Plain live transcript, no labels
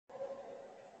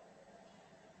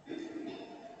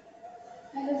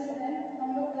हम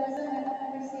लोग दरअसल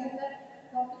मैथमेटिक्स के अंदर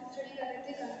टॉपिक स्टडी कर रहे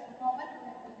थे कॉन्फॉर्मल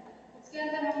मेथड। उसके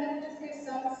अंदर हमने कुछ इसके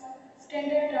सम्स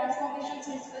स्टैंडर्ड ट्रांसफॉर्मेशंस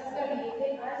डिस्कस कर लिए थे।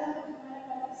 आज हम लोग हमारा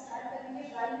टॉपिक स्टार्ट करेंगे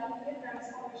बाइलिनियर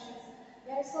ट्रांसफॉर्मेशंस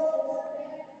या इसको बोल सकते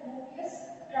हैं मोबियस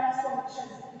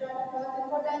ट्रांसफॉर्मेशंस। टॉपिक बहुत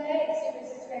इंपॉर्टेंट है, इसके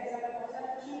बेसिस पे एग्जाम में बहुत सारे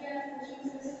क्वेश्चन भी आते हैं, क्वेश्चन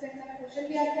बेसिस पे एग्जाम में क्वेश्चन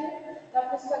भी आते हैं, तो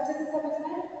आपको इसको अच्छे से समझना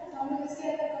है। तो हम लोग इसके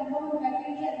अंदर कंपाउंड मेथड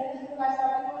के अंदर हम लोग आज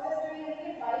टॉपिक कौन सा स्टडी करेंगे?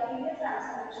 Bilinear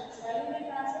transformations. बाइलिनियर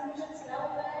ट्रांसफॉर्मेशंस क्या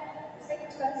होता है, इसके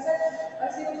कुछ कंसेप्ट और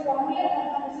इसके कुछ फॉर्मूले और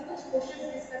हम इससे कुछ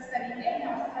क्वेश्चंस डिस्कस करेंगे।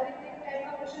 यहाँ पर हर एक टाइप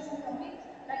का क्वेश्चन हम होंगे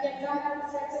ताकि एग्जाम में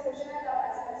किस टाइप से क्वेश्चन है तो आप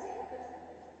आसानी से कर सकते।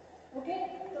 ओके,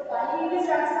 तो बाइलिनियर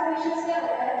ट्रांसफॉर्मेशंस क्या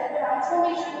होता है? The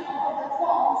transformation of the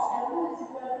forms w is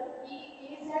equal to e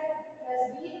az plus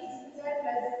b z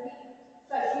plus d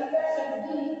sorry a plus d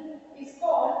is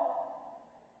called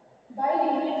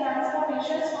bilinear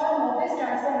transformations और मोबियस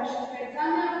ट्रांसफॉर्मेशंस। तो एग्जाम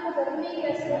में आपको जरूरी नहीं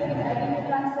कैसे करेंगे बाइलिनियर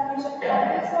ट्रांसफॉर्मेशन,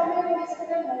 मोबियस फॉर्म में भी दे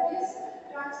सकते हैं, मोबियस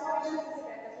ट्रांसफॉर्मेशन किसे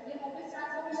कहते हैं? तो ये मोबियस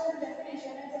ट्रांसफॉर्मेशन की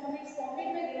डेफिनेशन है जब हमें इस फॉर्मेट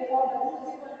में दिया हुआ w is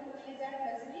equal to az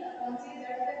plus b upon cz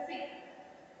plus c,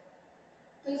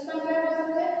 तो इसको हम क्या बोल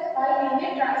सकते हैं?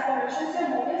 बाइलिनियर ट्रांसफॉर्मेशन या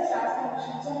मोबियस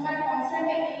ट्रांसफॉर्मेशन। तो हमारा कांस्टेंट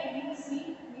है a b c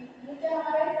d, ये क्या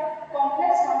हमारे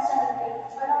कॉम्प्लेक्स कांस्टेंट है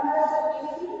और हमारा जो a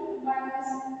b minus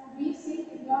b c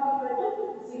is not equal to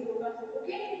 0 का।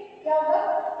 ओके, क्या होगा?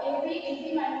 a b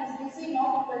minus b c not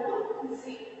equal to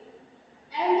 0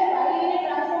 and the bilinear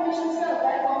transformations क्या होता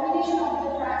है? Combination of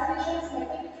the translations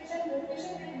multiplication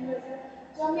rotation and inversion.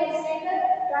 जो हमने स्टैंडर्ड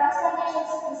ट्रांसफॉर्मेशंस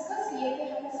डिस्कस किए थे,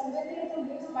 हमने समझे थे, तो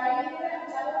ये जो बाइलिनियर है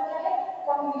चारों क्या है?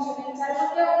 कॉम्बिनेशन है। चारों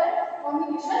क्या होता है?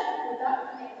 कॉम्बिनेशन होता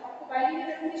है। आपको बाइलिनियर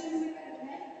डेफिनेशन में क्या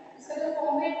लिखना है? इसका जो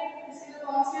फॉर्मेट, इसके जो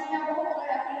कांस्टेंट है वो और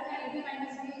आपको लिखना है ab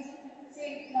minus b से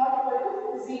नॉट इक्वल टू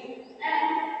 0 एंड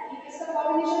इसका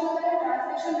कॉम्बिनेशन होता है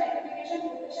translation multiplication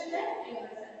rotation and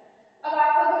inversion. अब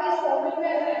आपको अगर इस फॉर्मेट में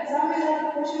अगर एग्जाम में अगर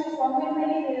क्वेश्चन इस फॉर्मेट में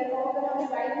नहीं दे रखा हो तो हमें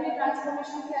बाइलिनियर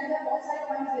ट्रांसफॉर्मेशन के अंदर बहुत सारे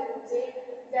पॉइंट्स दे रखे हैं,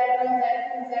 z1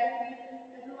 z2 z3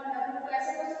 w1 w2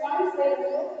 ऐसे कुछ पॉइंट्स दे रखे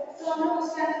हो, तो हम लोग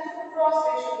उसके अंदर उसको क्रॉस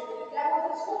रेशियो बोलते हैं। क्या बोलते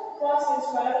हैं उसको? क्रॉस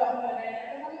रेशियो वाला फॉर्मूला लगाएंगे।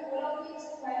 अगर हमें बोला कि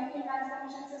इसको बाइलिनियर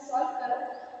ट्रांसफॉर्मेशन से सॉल्व करो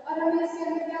और हमें इसके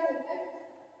अंदर क्या बोलते हैं,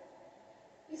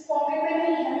 इस फॉर्मेट में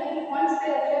नहीं हमें पॉइंट्स दे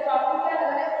रखे हैं, तो आपको क्या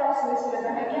लगाना है? क्रॉस रेशियो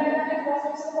लगाना है। क्या लगाना है? क्रॉस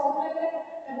रेशियो फॉर्मूला क्या है?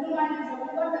 w minus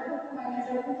w1 w2 minus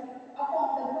w3 upon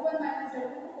w1 minus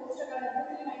w2 कोष्ठक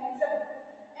w3 minus w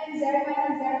and z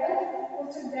minus z1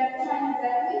 कोष्ठक z2 minus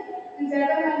z3 and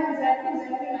z1 minus z2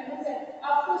 z3 minus z।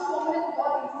 आपको इस फॉर्मूले को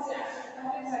बहुत इजी से याद करना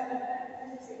है। ऐसे करना है,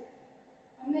 ऐसे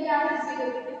हमने यहाँ पे जीरो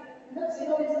लिखा, मतलब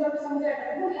जीरो इज समझे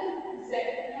w या z,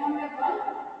 यहाँ हमने 1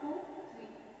 2 3।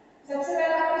 सबसे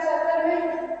पहले आपको सर्कल में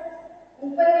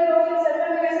ऊपर की टोटल सर्कल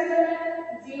में कैसे चलना है?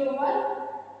 0 1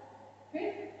 फिर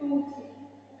 2 3।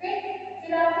 ओके,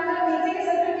 फिर आपको जब नीचे के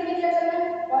सर्कल के लिए क्या चलना है?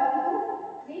 1 2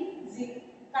 3 0।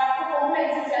 तो आपको फॉर्मूला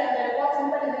ऐसे याद करें, बहुत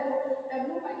सिंपल है। देखो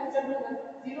w minus w1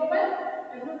 0 1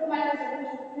 w2 minus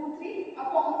w2 3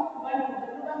 upon 1 2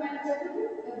 w1 minus w2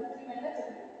 w3 minus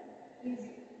w3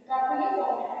 0। तो आपको ये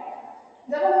फॉर्मूला है।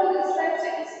 जब हम लोग इस टाइप से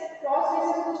इस क्रॉस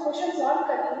रेशियो से कुछ क्वेश्चन सॉल्व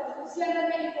करेंगे तो उसके अंदर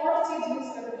मैं एक और चीज यूज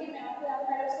करूंगी। मैं आपको यहाँ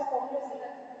पर उसका फॉर्मूला सीखा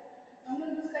हम लोग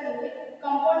यूज करेंगे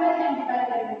कंपोनेंट एंड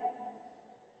डिवाइडेड।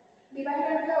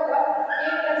 डिवाइडेड क्या होगा?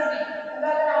 a plus b।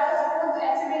 अगर आपको सपोज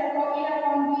ऐसे दे रखा हो a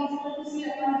upon b is equal to c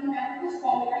upon d, मैं आपको कुछ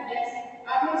फॉर्मूला ऐसे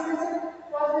आपने इसमें से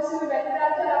क्रॉस रेशियो में वैल्यू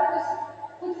डालकर आपको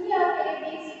कुछ भी आपके a b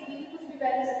c d कुछ भी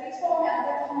वैल्यू सकते इस फॉर्म में आता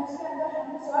है। तो हम उसके अंदर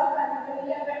हम सॉल्व करने के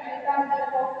लिए अगर डायग्राम दे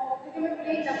रखा हो, क्योंकि मैं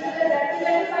प्लेन w या z की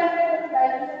वैल्यू फाइंड करने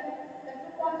बाइलिनियर w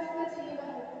कौन से कितना चाहिए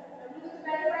बना w को तो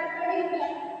वैल्यू फाइंड करनी होती है,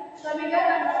 तो हमें क्या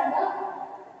करना होगा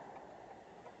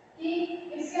कि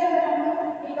इसके अंदर हम लोग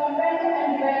ये कंपेयर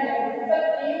एंड डिवाइड करेंगे,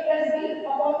 मतलब a plus b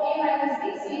upon a minus b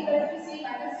c plus b c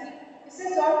minus c, इससे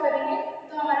सॉल्व करेंगे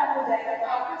तो हमारा हो जाएगा। तो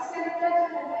आपको इसके अंदर क्या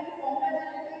करना है कि फॉर्मूला जब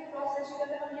लेते हैं क्रॉस रेशियो के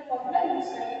अंदर हम ये फॉर्मूला यूज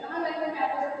करेंगे। कहां लगेगा? मैं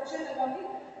आपको जब क्वेश्चन लगाऊंगी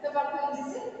तब आपको इजी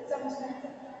से समझ में आएगा।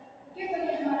 ओके, तो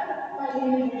ये हमारा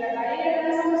बाइलिनियर हो जाएगा। बाइलिनियर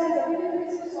ट्रांसफॉर्मेशन जब भी हमें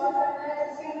इसको सॉल्व करना है तो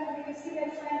उसके अंदर हमें किसकी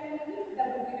वैल्यू फाइंड करनी होगी?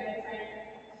 w की वैल्यू फाइंड करनी है।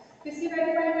 किसकी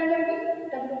वैल्यू फाइंड करनी होगी?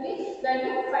 w की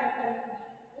वैल्यू फाइंड करनी होगी।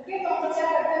 ओके, तो हम क्या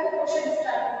करते हैं? क्वेश्चन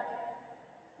स्टार्ट करते हैं।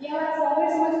 ये हमारा फॉर्मूला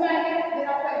समझ में आएगा। फिर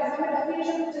आपका एग्जाम में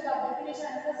डेफिनेशन पूछे तो आप डेफिनेशन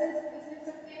आंसर से लिख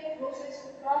सकते हैं। क्रॉस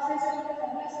रेशियो का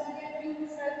फॉर्मूला समझ गए, फिर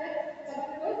यूज करते हैं जब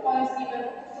हमें कोई पॉइंट्स गिवन हो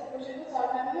तो क्वेश्चन को सॉल्व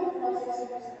करने में क्रॉस रेशियो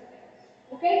यूज करते हैं।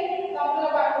 ओके, तो हम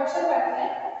लोग अब क्वेश्चन पढ़ते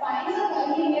हैं। Find the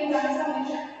bilinear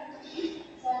transformation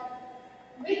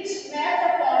which map the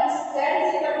points z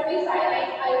is equal to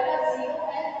finite iota 0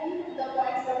 and p to the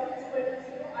points w is equal to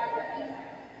 0 iota infinite।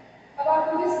 अब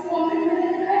आपको किस फॉर्मेट में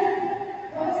लिखना है?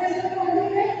 कौन से इसको फॉर्मेट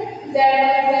में z1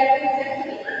 z2 z3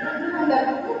 w1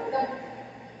 w2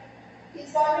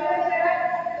 formula क्या है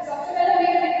तो सबसे पहले हम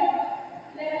ये लिखेंगे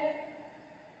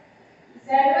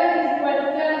Z1 is equal to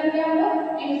क्या लिखेंगे हम लोग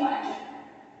infinite,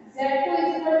 Z2 is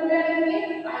equal to क्या लिखेंगे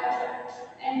alpha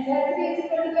and Z3 is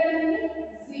equal to क्या लिखेंगे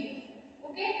 0।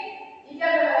 ओके ये क्या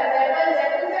कर रहा है Z1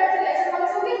 Z2 Z3 ऐसे कौन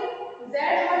से होंगे Z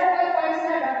हमारा कोई पॉइंट्स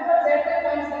है W और Z का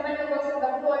पॉइंट्स गिवन है तो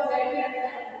W और Z भी रखना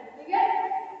है ठीक है।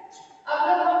 अब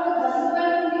लोग हम लोग W1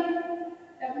 होंगे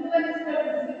W1 is equal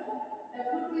to 0,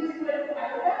 W2 is equal to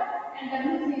iota and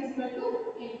W3 is equal to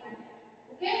infinite।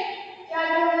 Okay क्या आ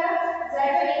गया Z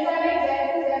infinite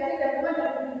Z2 Z3 W1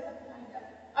 W2।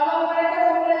 अब हमारा क्या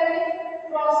फॉर्मूला है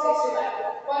क्रॉस रेशियो वाला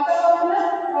कौन सा formula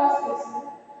cross ratio.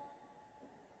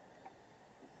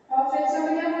 Cross ratio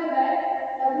में क्या होता है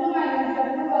W minus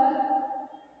W1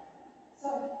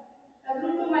 sorry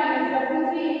W2 minus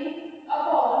W3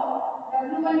 upon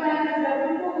W1 minus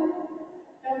W2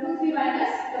 W3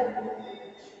 minus W2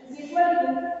 is equal to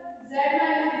Z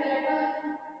minus Z1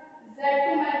 Z2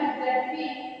 minus Z3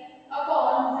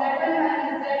 upon Z1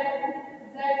 minus Z2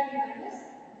 Z3 minus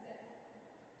Z।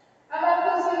 अब आपको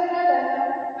इसमें क्या करना है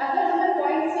अगर हमें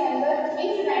पॉइंट के अंदर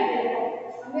इनफिनाइट दे रहा हो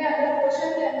हमें अगर क्वेश्चन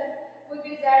के अंदर कोई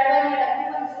भी Z1 या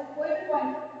W1 कोई भी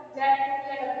पॉइंट Z2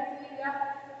 या W3 या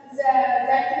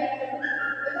Z3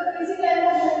 मतलब किसी के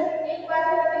अंदर एक बार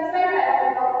अगर इनफिनाइट आया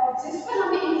होगा जिस पर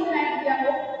हमें इनफिनाइट दिया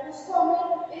हो उसको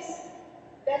हमें इस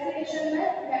डेफिनेशन में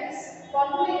या इस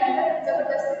फॉर्मूले के अंदर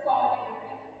जबरदस्ती कॉमन लेना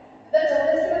पड़ेगा मतलब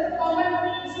जबरदस्ती मतलब कॉमन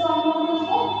इसको हम लोग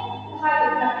उसको बाहर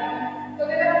लिखना पड़ेगा तो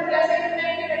अगर हम कैसे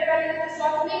इनफिनाइट के वेक्टर लेंगे तो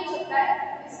सॉल्व नहीं हो सकता है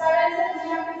इस कारण से हमें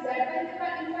यहाँ पे Z1 के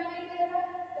पास इनफिनाइट दे रखा है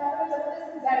तो यहाँ पे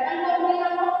जबरदस्ती Z1 कॉमन लेना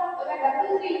होगा और अगर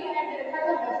W3 इनफिनाइट दे रखा है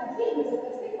तो W3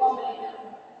 जबरदस्ती कॉमन लेना होगा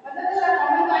मतलब अगर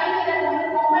कॉमन तो आ ही नहीं रहा है हमें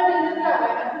कॉमन लेना क्या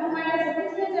होगा W माइनस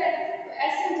W3 हो जाएगा तो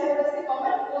ऐसे हम जबरदस्ती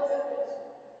कॉमन बोल सकते हैं उसको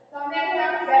तो हमने अगर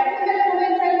यहाँ Z2 में कॉमन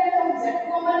इनफिनाइट तो हम Z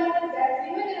कॉमन लेंगे Z3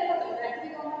 में दे रखा तो Z3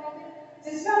 कॉमन लेंगे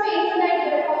जिसमें हमें इनफिनाइट दे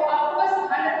रखा हो आपको बस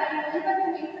ध्यान रखना है वहीं पर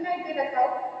हमें इनफिनाइट दे रखा हो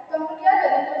तो हम क्या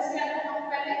करेंगे उसके अंदर हम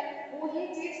पहले वो ही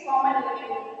चीज कॉमन ले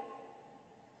लेंगे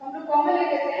हम लोग कॉमन ले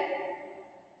लेते हैं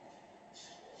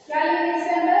क्या लेंगे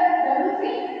इसके अंदर W3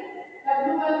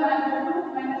 W1 minus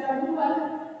W1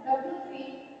 W3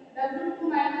 W2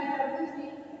 minus W3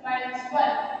 minus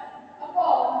 1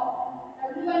 upon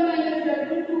W1 minus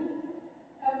W2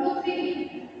 W3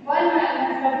 1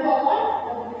 minus W upon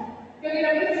W3 क्योंकि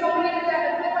W3 कॉमन लेके जाएगा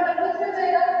W upon W3 हो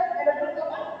जाएगा या W2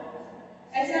 upon W3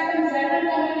 ऐसे आप Z1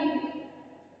 कॉमन लेंगे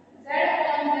Z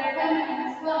upon Z1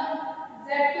 minus 1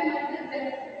 Z2 minus Z3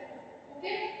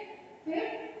 okay फिर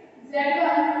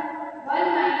Z1 1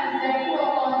 minus Z2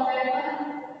 upon Z1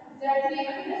 Z3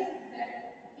 minus Z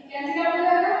ये कैंसिल आउट हो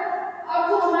जाएगा अब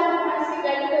जो हमारे पास की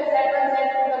वैल्यू है Z1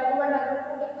 Z2 W1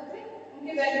 W2 W3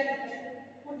 उनके value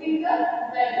putting the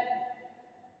value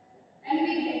and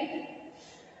we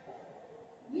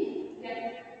get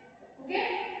okay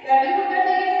value put कर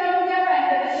देंगे फिर हम क्या फाइंड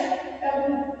करेंगे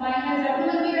W minus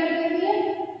W1 की वैल्यू कितनी है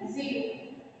 0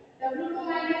 W2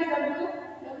 minus W2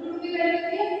 की वैल्यू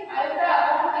कितनी है iota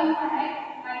upon infinite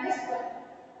minus 1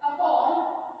 upon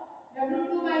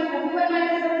W2 minus W1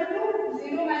 minus W2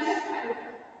 0 minus iota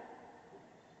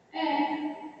and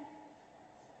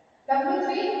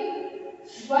W3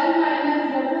 1 minus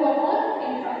W upon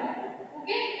infinite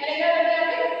okay मैंने क्या कर दिया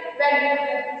अभी वैल्यू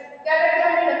क्या कर दिया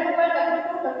हमने W1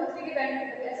 W2 W3 की वैल्यू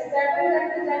कर दिया ऐसे Z1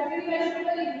 Z2 Z3 की वैल्यू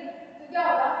करेंगे तो क्या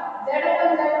होगा Z upon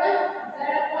Z1 Z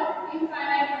upon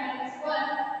infinite minus 1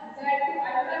 Z2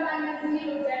 iota minus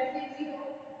 0 Z3 0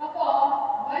 upon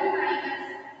 1 minus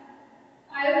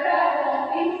iota upon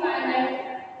infinite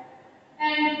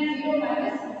and 0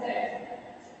 minus Z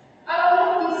अब हम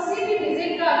लोग किसी भी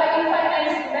डिजिट का अगर इनफाइनाइट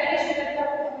से डिवाइडेशन करते हैं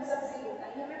तो हमें सब जीरो होता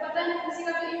है हमें पता नहीं किसी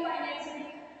का भी इनफाइनाइट से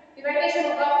डिवाइडेशन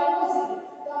होगा तो वो जीरो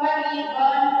तो हमारी 1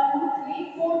 2 3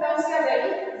 4 टर्म्स क्या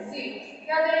जाएगी जीरो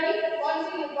क्या जाएगी कौन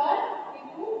सी 1 ये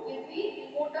 2 ये 3 ये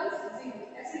 4 टर्म्स जीरो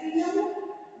ऐसे लिखेंगे हम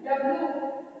w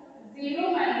 0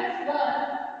 minus 1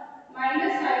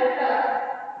 minus iota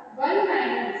 1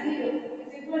 minus 0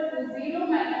 is equal to 0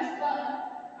 minus 1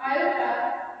 iota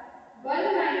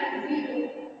 1 minus 0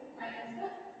 minus का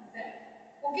z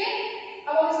ओके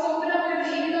अब हम इसको ओपन अप करते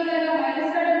हैं ये कितना हो जाएगा माइनस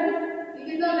का w ये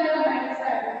कितना हो जाएगा माइनस का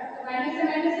iota तो माइनस से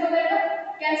माइनस क्या हो जाएगा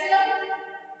कैंसिल आउट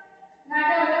ना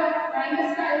क्या होगा माइनस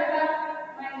का iota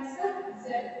माइनस का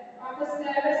z आपस में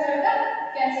आएगा से आएगा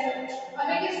कैंसिल आउट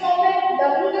हमें किस फॉर्म में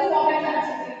w के फॉर्म में करना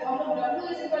चाहिए तो हम लोग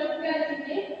w इज इक्वल टू क्या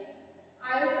लिखेंगे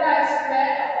iota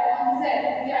स्क्वायर अपॉन z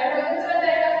ये iota तो चला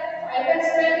जाएगा iota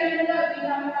स्क्वायर के लिए मतलब ये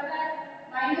हमें पता है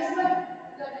माइनस 1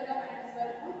 तो देगा माइनस 1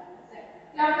 अपॉन z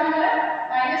क्या आता है हमारा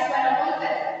माइनस 1 अपॉन z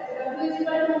तो w इज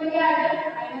इक्वल टू क्या आ गया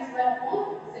माइनस 1 अपॉन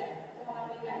z तो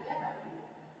हमारा ये आ गया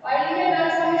y लिमिट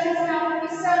ट्रांसफॉर्मेशन ट्रांसफॉर्मेशंस में आपको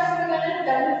किससे आंसर करना है,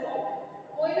 डबल फॉर्म।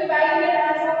 कोई भी बाइनरी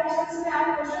ट्रांसफॉर्मेशंस में आप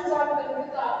क्वेश्चन सॉल्व करोगे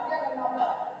तो आपको क्या करना होगा,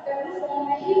 डबल फॉर्म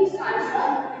में ही उसका आंसर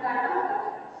निकालना होगा।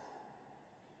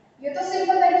 ये तो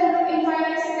सिंपल है कि हम लोग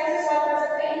इनफाइनाइट से कैसे सॉल्व कर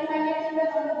सकते हैं, इनफाइनाइट के अंदर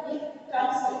हम लोग ये टर्म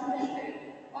सॉल्व नहीं करेंगे,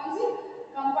 कौन सी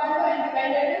कंपाउंड और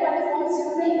डिवाइडेड वाले फॉर्म यूज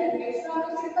नहीं करेंगे, इसमें हम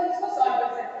लोग सिंपल इसको सॉल्व कर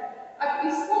सकते हैं। अब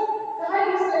इसको कहां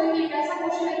यूज करेंगे, कैसा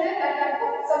क्वेश्चन लेते हैं ताकि आपको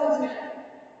समझ में आए।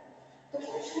 तो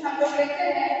क्वेश्चन हम लोग लेते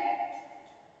हैं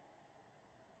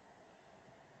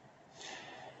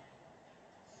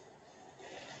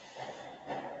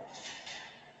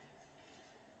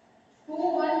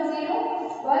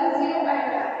 21010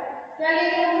 आएगा, क्या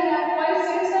लेते हैं हम यहाँ पॉइंट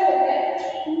चेंज कर लेते हैं,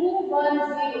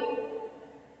 210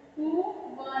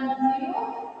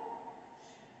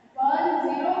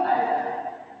 आएगा,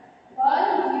 10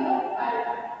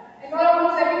 आएगा। एक और हम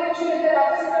सेकंड क्वेश्चन लेते हैं,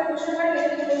 वापस एक क्वेश्चन पढ़ लेते हैं,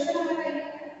 क्वेश्चन हमें चाहिए,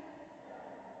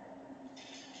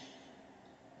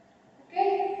 ओके।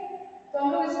 तो हम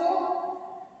लोग इसको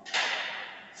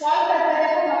सॉल्व करते हैं।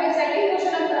 देखो हमें सेकंड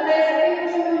क्वेश्चन हम कर रहे हैं, सेकंड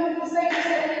क्वेश्चन में हम दूसरा यूज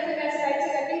करेंगे, फिर ऐसे टाइप से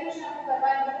सेकंड क्वेश्चन आपको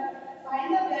करवाएंगे। Find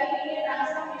the value in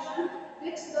transformation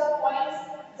which the points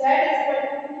z is equal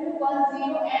to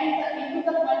 210 and the into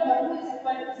the point w is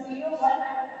equal to 0 1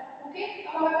 okay.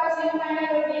 अब हमारे पास इनफाइनाइट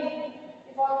और गेन है, ये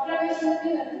फार्मूला भी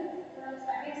सिंपल है, थोड़ा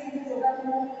स्टैटिक चेंजेस होगा तो हम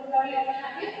लोग कर लेते हैं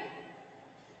आगे।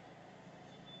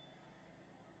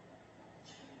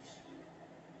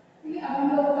 अब हम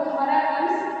लोग का हमारा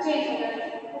पॉइंट्स चेंज हो गए,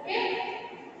 ओके।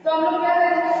 तो हम लोग क्या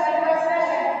करेंगे, हमारे पास क्या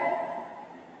है,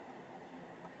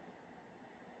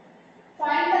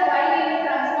 find the y-linear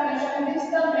transformation which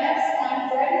the max point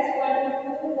z is equal to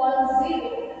 210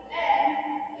 and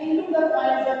into the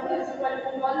point w is equal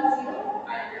to 10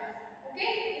 आएगा, ओके।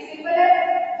 ये सिंपल है।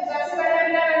 तो सबसे पहले हमें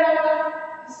क्या करना होगा,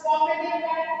 इस फॉर्म में दिया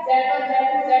गया है z1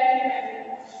 z2 z3 वैल्यू,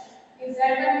 ये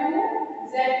z12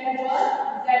 z21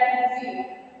 z20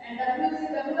 and w is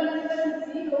equal to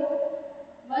 0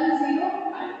 10 आएगा,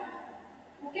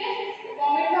 ओके।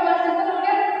 फॉर्मेट का हमारा सिंपल हो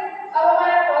गया। अब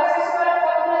हमारा प्रोसेस वाला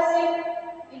फॉर्मूला से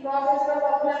ये प्रोसेस का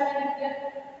फॉर्मूला मैंने लिख दिया।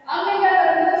 अब मैं क्या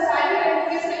करूंगी, तो सारी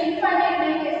वैल्यूज में इनफाइनाइट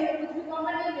नहीं है, इसमें कुछ भी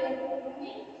कॉमन नहीं लेंगे,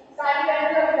 सारी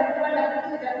वैल्यू अब w1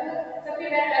 w2 w सभी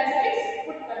value as it is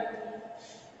put कर दूंगी।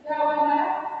 क्या होगा हमारा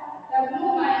w -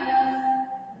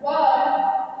 1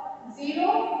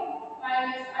 0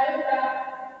 - iota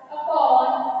upon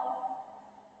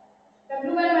w1 -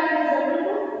 w2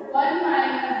 1 -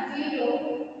 0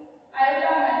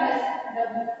 iota minus w,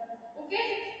 okay,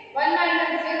 1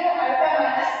 minus 0 iota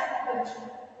minus w,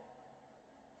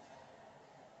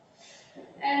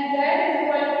 and z is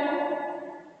equal to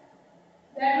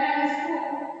z minus 2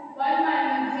 1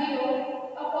 minus 0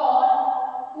 upon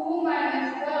 2 minus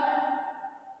 1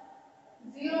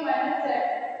 0 minus z।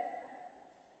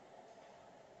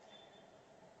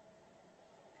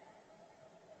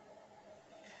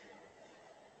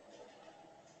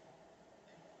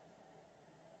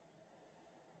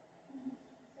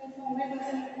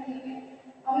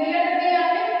 हमने क्या कर दिया यहाँ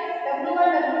पे w1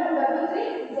 w2 w3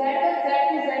 z1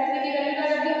 z2 z3 की value लगा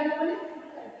दी हम लोगों ने,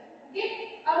 ओके।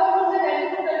 अब हम लोग वैल्यू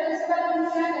पुट करते हैं, इसके बाद हम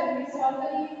क्या करेंगे, सॉल्व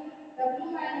करेंगे w - 1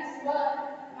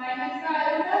 माइनस का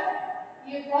आएगा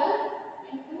ये 1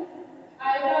 into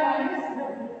iota minus w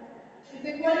is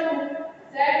equal to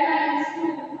z - 2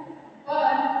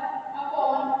 1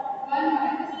 upon 1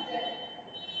 minus z।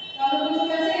 तो हम लोग इसको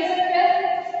कैसे लिख सकते हैं,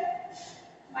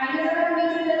 माइनस अगर हम लिख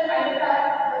सकते हैं तो आएगा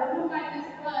w minus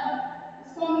 1,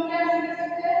 इसको हम क्या लिख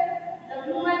सकते हैं, w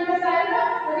minus आएगा,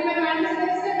 क्योंकि मैं माइनस से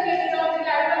इसके अंदर लेके जाऊँ तो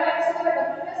आएगा माइनस होगा w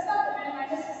प्लस का, तो मैंने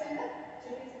माइनस इसके अंदर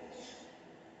चले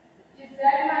ये z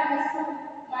minus 2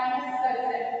 माइनस का z,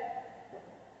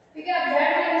 ठीक है। अब z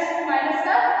minus 2 माइनस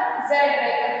का z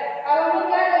रहेगा। अब हम लोग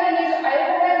क्या करेंगे, जो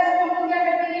आएगा है उसको हम लोग क्या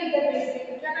कर देंगे, इधर भेज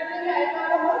देंगे, क्या कर देंगे, आएगा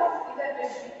को हम इधर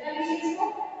भेज देंगे, क्या लिखेंगे इसको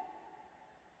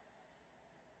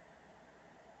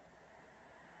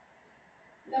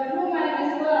w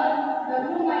minus 1 w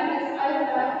minus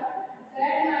iota z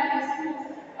minus 2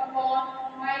 upon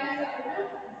minus iota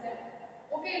z,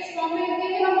 okay. इस फॉर्म में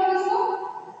लिखेंगे हम लोग इसको।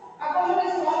 अब हम लोग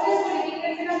इस फॉर्म में इसको लिखेंगे,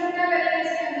 फिर हम लोग क्या करेंगे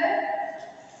इसके अंदर,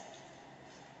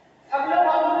 अब लोग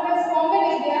हम लोग इस फॉर्म में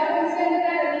लिख दिया, अब इसके अंदर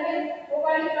क्या करेंगे, वो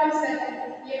वाली टर्म्स लगाएंगे,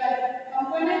 ये वाले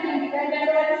कंपोनेंट एंड डिपेंडेंट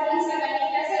वाले फॉर्म्स लगाएंगे,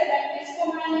 कैसे लगाएंगे, इसको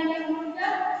मान लेंगे हम लोग क्या,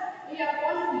 a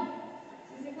upon b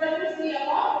is equal to c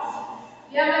upon d,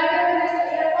 ये हमारा क्या हो जाएगा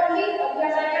a upon d, और ये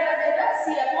हमारा क्या हो जाएगा c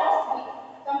upon d।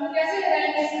 तो हम लोग कैसे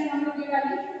लगाएंगे इसमें, हम लोग ये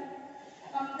वाली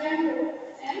कंपोनेंट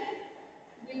एंड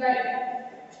डिवाइड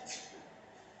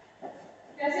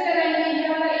कैसे लगाएंगे, ये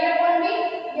हमारा a upon d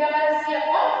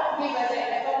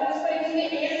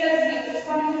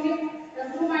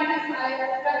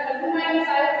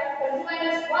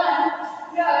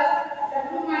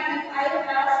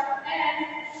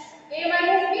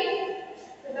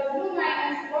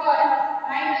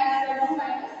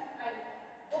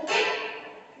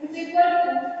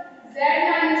z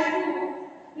minus 2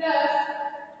 plus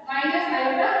minus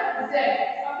iota z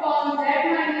upon z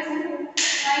minus 2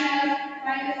 minus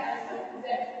iota z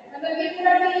मतलब ये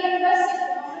पूरा t a plus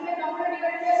हमने कंपेयर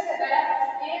डिवाइड कैसे लगाया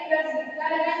a plus b क्या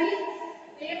लगाएंगे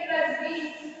a plus b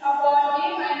upon a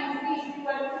minus b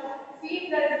equal to c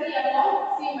plus d upon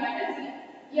c minus d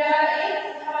ये हमारा a ये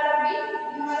हमारा b ये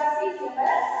हमारा c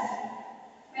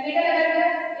मैंने क्या लगा दिया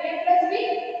a plus b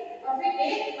और फिर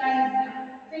a minus b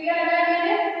फिर क्या लगाया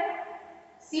मैंने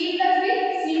c plus b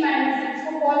c minus d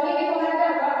इसको बोलने के तो हमारा क्या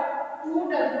होगा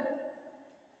 2w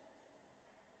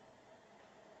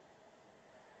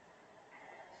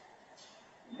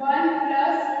 1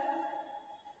 plus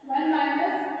 1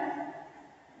 minus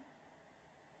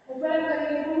ऊपर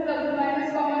करेंगे 2w minus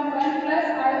common 1 plus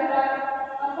iota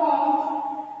upon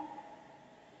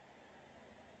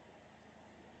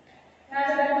यहाँ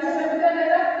से w से w का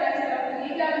लेगा कैंसिल कर ये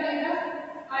क्या बनेगा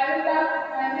iota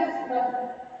minus 1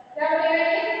 क्या बनेगा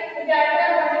ये तो क्या iota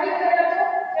पॉजिटिव रहेगा तो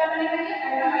क्या बनेगा ये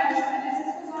iota minus 1 ऐसे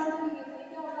इसको सॉल्व करेंगे तो ये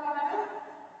क्या होगा हमारा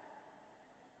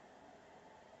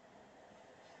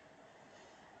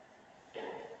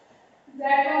z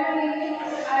कॉमन लेंगे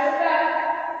iota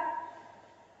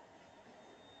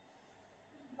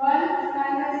 1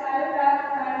 minus iota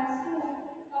minus 2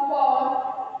 upon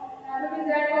यहाँ पे भी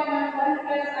z common 1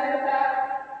 plus iota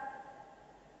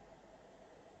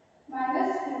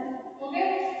minus 2 okay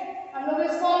हम लोग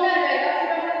इस फॉर्म में आ जाएगा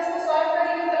फिर हम लोग इसको सॉल्व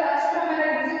करेंगे तो लास्ट में हमारा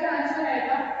डिजिट का आंसर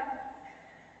आएगा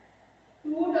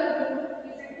 2w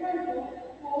is equal to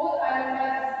 4 iota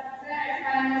z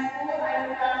minus 4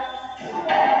 iota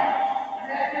upon z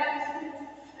minus 2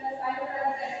 plus iota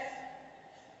z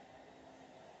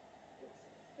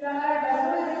फिर हमारा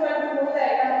w is equal to हो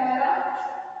जाएगा हमारा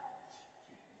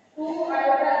 2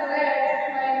 iota z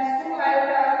minus 2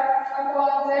 iota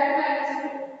upon z minus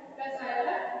 2 plus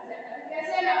iota z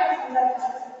कैसे है आपको समझा था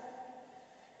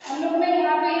हम लोग ने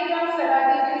यहाँ पे ये टर्म्स लगा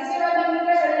दी फिर इसके बाद हम लोग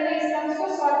क्या करेंगे इस टर्म्स को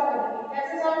सॉल्व करेंगे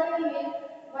कैसे सॉल्व करेंगे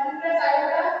 1 plus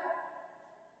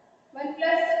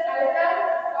iota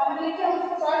कॉमन लेके हम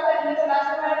इसको सॉल्व करेंगे तो लास्ट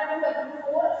में हमारा 2w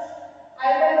 4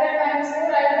 iota z minus 4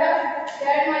 iota z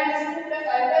minus 2 plus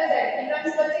iota z ये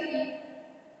टर्म्स बचेगी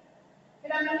फिर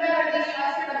हम लोग क्या करेंगे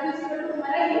यहाँ से w इक्वल टू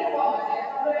हमारा ये फॉर्म आ जाएगा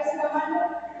हम लोग ऐसे command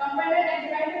compare and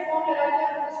divide form लगा के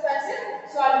हम लोग इसको ऐसे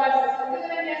सॉल्व कर सकते हैं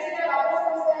तो मैंने ऐसे क्या वापस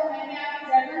पहुंचते हैं मैंने यहाँ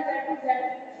z1 z2 z3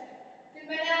 फिर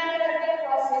मैंने यहाँ क्या कर दिया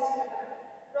क्रॉस सेच लगा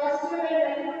क्रॉस में मैंने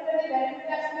वैल्यू पुट कर दी वैल्यू पुट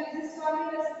करके इसको इजी सॉल्व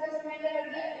कर सकते हैं तो मैंने क्या कर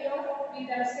दिया a और b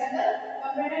टर्म्स के अंदर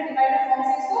कंपेयर एंड डिवाइड फॉर्म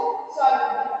से इसको सॉल्व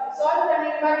कर दिया सॉल्व करने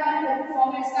के बाद मैंने w फॉर्म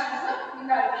में इसका आंसर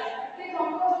निकाल दिया फिर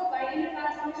हमको जो बाइनरी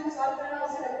ट्रांसफॉर्मेशन सॉल्व करना है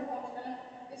उसे w फॉर्म में करना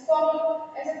इसको हम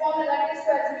ऐसे फॉर्म लगा के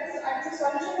इसको आगे से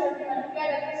सॉल्यूशन करके मल्टीप्लाई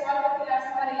करके सॉल्व करके लास्ट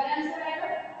में हमारा ये आंसर आएगा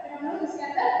फिर हम लोग इसके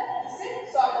अंदर इसे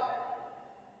सॉल्व करेंगे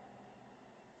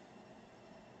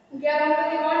क्या हम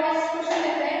लोग एक और नेक्स्ट क्वेश्चन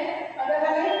लेते हैं अगर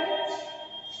हमें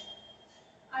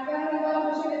आगे हम लोग और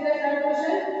क्वेश्चन लेते हैं थर्ड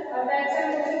क्वेश्चन और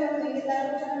एक्शन क्वेश्चन हम देखते हैं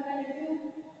क्वेश्चन मैं लिखती हूं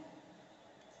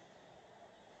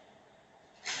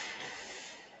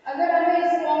अगर हमें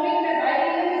इस फॉर्मेट में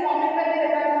बाइनरी में फॉर्मेट करके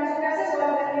रखा है तो हम इसको कैसे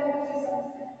सॉल्व करेंगे वो चीज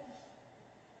समझते हैं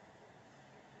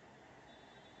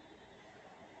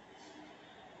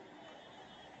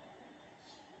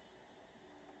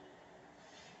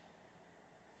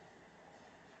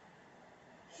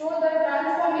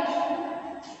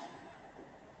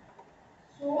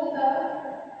show the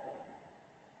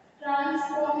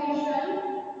transformation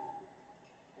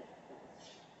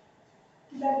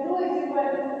w is equal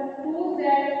to 2z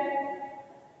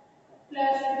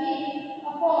plus b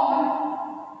upon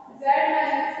z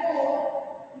minus 4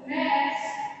 makes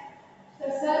the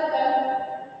circle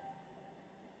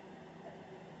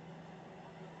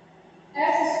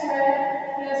x square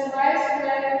plus y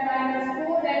square minus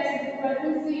 4x is equal to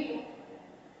 0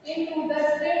 into the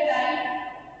straight line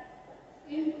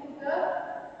into the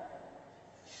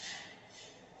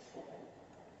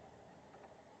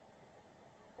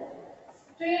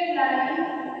straight line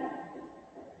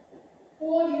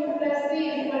 4u plus 3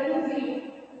 is equal to 0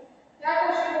 क्या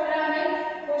question बोला हमें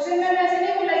question में ऐसे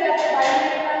नहीं बोला कि आपको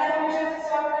binary transformation से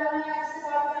सॉल्व करना है या इससे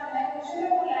सॉल्व करना है क्वेश्चन में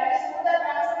बोला है so the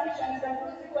transformation w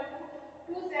is equal to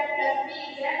 2z plus b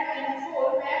z minus 4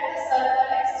 make the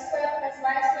circle x square plus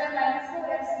y square minus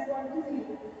 4x is equal to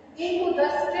 0 into the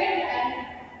straight line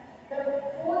the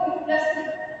 4u plus 3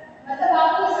 मतलब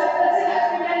आपको circle से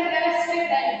straight line निकालना straight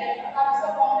line निकालना आप इसका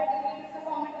format करेंगे इसका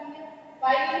format करना है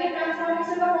बाइनरी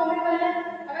ट्रांसफॉर्मेशन का फॉर्मेट करना है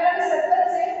अगर आप सर्कल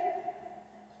से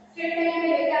स्ट्रेट लाइन में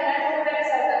लेके आना है तो पहले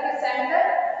सर्कल के सेंटर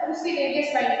और उसकी रेडियस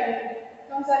फाइंड करेंगे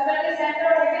तो हम सर्कल के सेंटर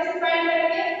और रेडियस फाइंड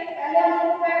करेंगे पहले हम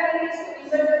लोग क्या करेंगे इसको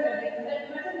इंवर्ट कर देंगे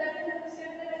मतलब जब हम उसके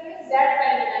अंदर करेंगे z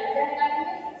फाइंड निकालेंगे z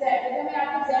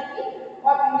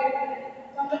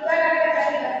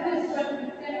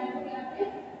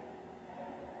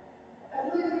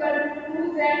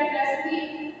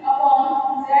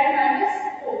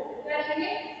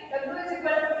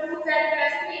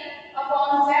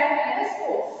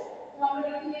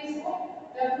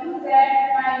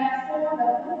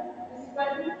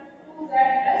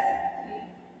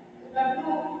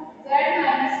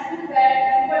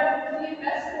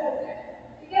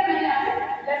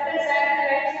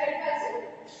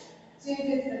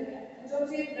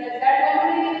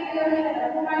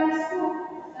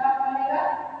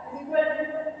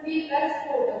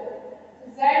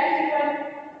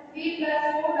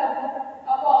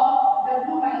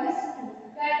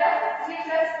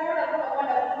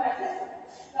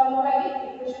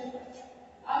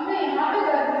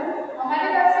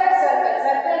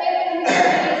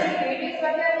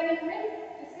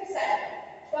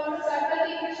तो हम लोग सर्कल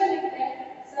की इक्वेशन लिखते हैं,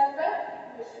 circle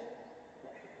equation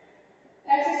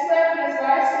x square plus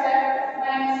y square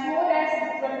minus 4x is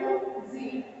equal to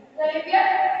 0. तो लिख दिया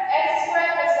x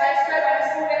square plus y square minus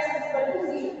 4x is equal to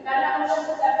 0. कारण हम लोग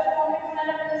को सर्कल फॉर्म में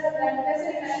बनाना पड़ेगा, कैसे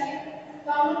लिखेंगे? तो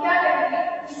हम लोग क्या करेंगे,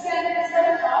 इसके अंदर इसका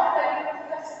जो हाफ करेंगे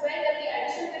उसका स्क्वायर करके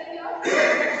एडिशन करेंगे और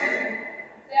सब्ट्रैक्शन करेंगे।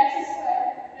 तो x square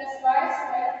plus y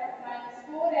square minus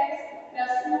 4x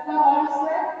plus 2 का होल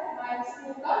स्क्वायर minus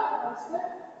 2 का होल स्क्वायर।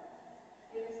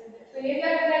 तो ये क्या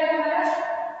बन जाएगा हमारा,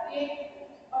 ये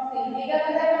और ये क्या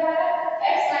बन जाएगा हमारा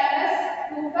x minus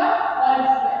 2 का whole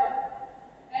square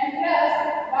and plus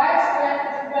y square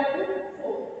is equal to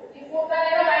 4। ये 4 का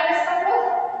रहेगा माइनस का 4,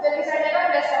 इधर की साइड आएगा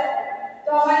प्लस का 4।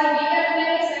 तो हमारी ये क्या बन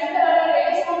जाएगी, सेंटर और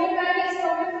रेडियस फॉर्म में बनाएंगे, इस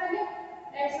फॉर्म में बनाएंगे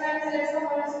x minus x का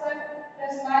whole square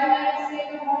plus y minus a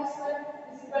का whole square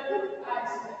is equal to r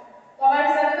square. तो हमारे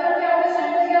सर्कल क्या होगा,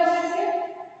 सेंटर क्या होगा इसके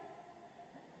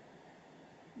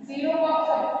 0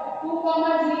 2,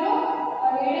 0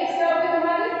 और रेडियस क्या होगी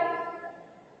हमारी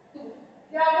 2।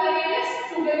 क्या होगी रेडियस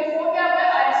 2, क्योंकि 4 क्या होगा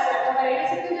r स्क्वायर, तो हमारी रेडियस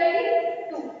कितनी हो जाएगी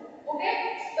 2। ओके,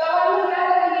 तो अब हम लोग क्या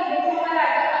करेंगे, देखो हमारा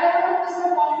अगर हम लोग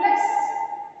इसमें कॉम्प्लेक्स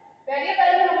वेरिएबल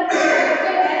में हम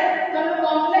लिखते हैं तो हम लोग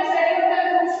कॉम्प्लेक्स वेरिएबल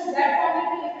में z फॉर्म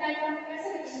में लिखना है, तो हम कैसे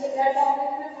लिखेंगे z फॉर्म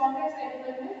में, कॉम्प्लेक्स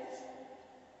वेरिएबल में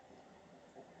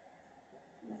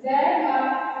z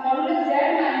modulus z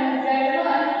minus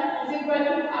z1 is equal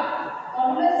to r।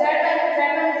 Modulus z minus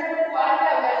z1 is equal to r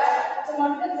क्या हो जाएगा, तो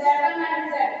मॉडुलस z1 माइनस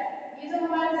z, ये जो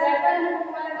हमारा z1 है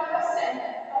हमारे पास सेंटर,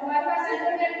 और हमारे पास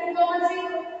सेंटर में 2 कॉमन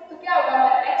 0, तो क्या होगा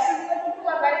हमारा x इज इक्वल टू 2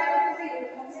 और y इज इक्वल टू 0।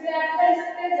 हम सीधे ऐड कर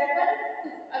सकते हैं z1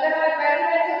 2, अगर हमारे वैल्यू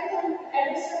रहती है तो हम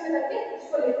एडिशन में करके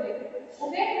इसको लिख लेंगे।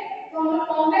 ओके, तो हम लोग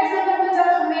कॉम्प्लेक्स नंबर में जब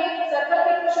हमें सर्कल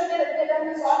के क्वेश्चन में रखते हैं, जब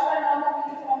हमें सॉल्व करना होगा तो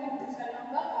ये फॉर्म में यूज करना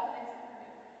होगा कॉम्प्लेक्स।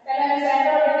 पहले हम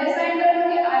सेंटर और रेडियस फाइंड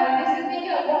करेंगे, r रेडियस लिख देंगे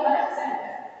और वो हमारा सेंटर।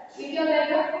 ये क्या हो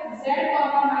जाएगा z,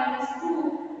 -2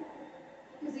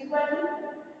 इज इक्वल टू,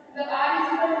 मतलब r इज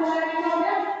इक्वल टू हमारा क्या हो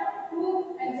गया 2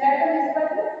 and z1 is equal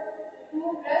to 2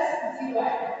 plus 0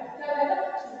 आएगा, क्या हो जाएगा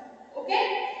 2। ओके,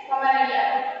 हमारा ये आ गया।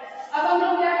 अब हम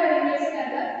लोग क्या करेंगे इसके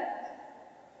अंदर,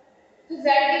 तो z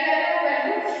की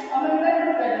वैल्यू हम लोग इधर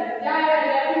पुट करेंगे, क्या आएगा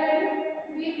z की value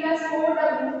 3 +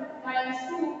 4w -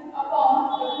 2 upon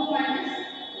w minus.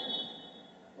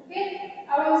 Okay,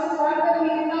 अब हम इसे सॉल्व करेंगे,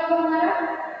 कितना होगा हमारा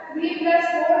 3 +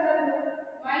 4w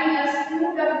 -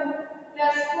 2w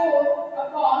 + 4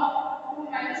 अपॉन 2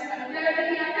 - 1। क्या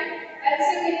करेंगे यहाँ पे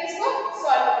एलसीएम लेके इसको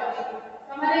सॉल्व करेंगे,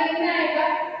 हमारे कितना आएगा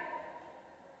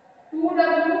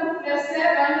 2w +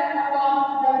 7 upon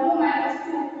w -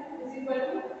 2 is equal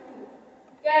to 2।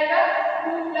 क्या आएगा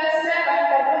 2 + 7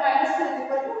 w - 2 is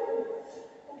equal to 2।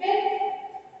 Okay,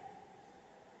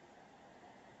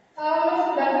 अब हम लोग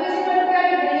w इज इक्वल टू क्या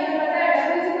लिखेंगे, हमें पता है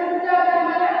w इज इक्वल टू क्या होता है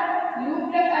हमारा u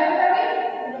 + iota v,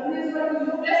 w is equal to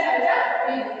u + iota v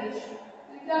लिखेंगे।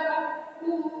 तो क्या होगा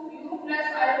 2u +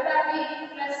 iota v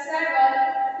 + 7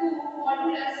 2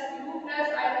 modulus u +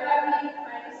 iota v -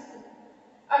 2।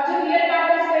 अब जो रियल पार्ट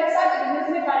है उसको एक साथ,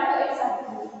 इमेजिनरी पार्ट को एक साथ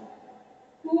लिखेंगे,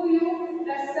 2u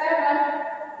 + 7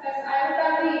 + iota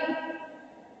v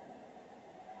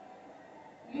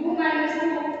u - 2 +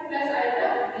 iota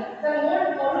v। तो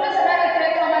मॉडुलस हटा देते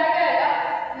हैं तो हमारा क्या आएगा,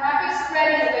 यहाँ पे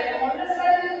स्क्वायरिंग हो जाएगा, मॉडुलस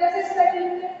हटा देते हैं कैसे स्क्वायरिंग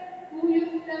होंगे 2u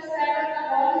 + 7 का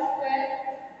whole square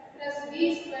 + v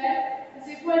square is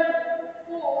equal to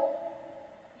 4u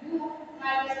 - 2 +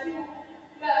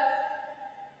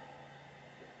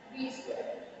 v square.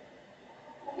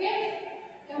 Okay,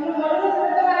 ये हम लोग मॉडुलस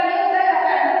में तो हमारा ये होता है, यहाँ पे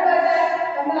अंडर रूट आता है,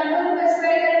 तो हम लोग अंडर रूट का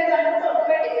स्क्वायर करेंगे तो अंडर रूट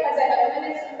ऑटोमेटिक आ जाएगा, तो मैंने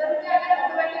अंडर रूट क्या किया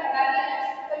ऑटोमेटिक हटा दिया है,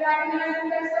 तो यहाँ पे मेरा रूट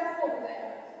का स्क्वायर 4 हो जाएगा।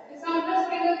 इसका मतलब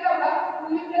स्क्वायर क्या होगा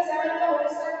 2u + 7 का whole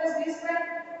square + v square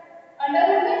under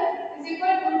root में इज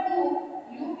इक्वल टू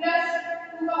 2u +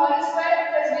 2 का whole square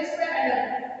 + v square under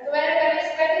root. तो मैंने पहले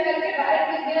स्क्वायरिंग करके डायरेक्ट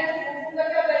लिख दिया, तो 2 का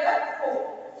क्या हो जाएगा 4।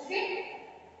 ओके,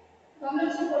 तो हम लोग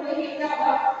इसको खोलेंगे, क्या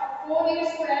होगा 4u²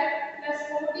 +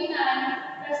 49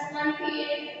 +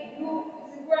 28u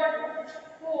is equal to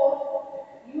 4u²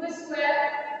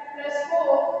 +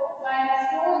 4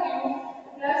 - 4u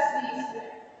 + v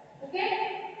square। Okay,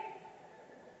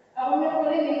 अब हम लोग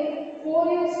खोलेंगे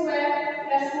 4u²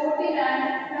 + 49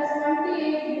 +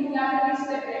 28u, यहाँ पे v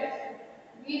square करेंगे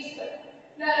v square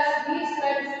plus v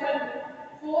square is equal to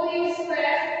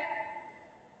 4u²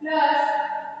 plus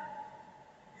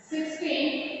 16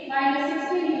 minus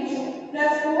 16u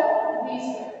plus 4v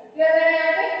square। क्या आ जाएगा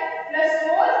यहाँ पे plus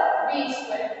 4v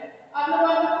square। अब लोग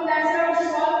हम लोग कैंसिल आउट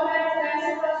सॉल्व करें तो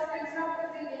कैंसिल आउट कर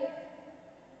देंगे,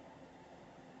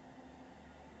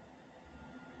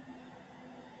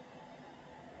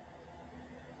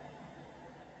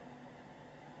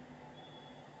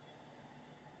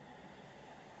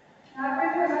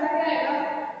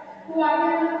 टू आ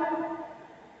गया,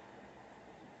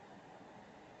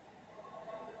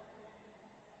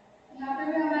 यहाँ पे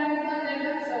भी हमारे कितना हो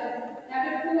जाएगा सर, यहाँ पे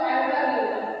टू आयोटा भी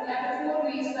होगा, यहाँ पे फोर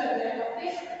बीस कर जाएगा, ओके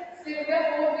फिर हो गया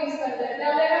फोर बीस कर जाएगा, क्या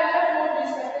हो जाएगा हमारा फोर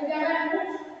बीस कर देंगे, हमारा टू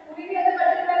पूरी भी ऐसे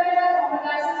मल्टीप्लाई करेगा तो हम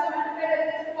लास्ट से मल्टीप्लाई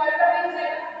करेंगे तो आयोटा भी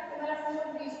जाएगा, तो हमारा फोर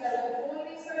बीस कर देगा, फोर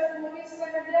बीस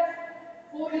कर दिया,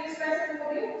 फोर बीस स्क्वायर से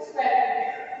फोर यू स्क्वायर कर दिया,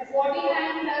 तो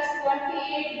 49 plus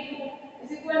 28 you is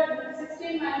equal to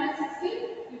 16 minus 16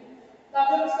 you, तो आप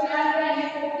लोग इसको याद करेंगे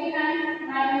 49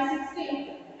 minus 16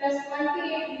 plus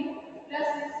 28 you plus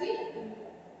 60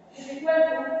 is equal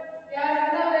to क्या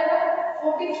कितना हो जाएगा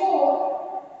 44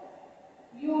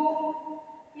 u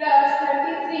plus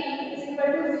 33 is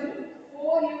equal to 0,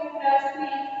 4 u plus 3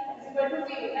 is equal to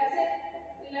 0, ऐसे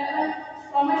 11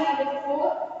 कॉमन लेंगे तो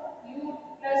 4 u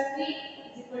plus 3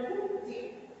 is equal to 0,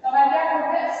 तो हमारा क्या हो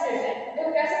गया स्ट्रेट लाइन,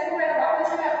 देखो कैसे प्रूव करेगा वापस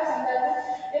मैं आपको समझाता हूँ,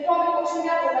 देखो हमें क्वेश्चन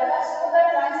क्या बोला था, so the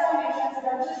transformation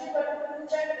w is equal to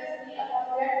 2z plus 3 upon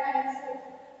z minus 4,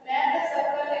 let the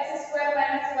circle x square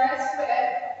minus y square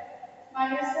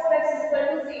minus 4x is equal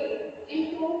to 0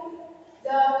 into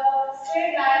the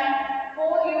straight line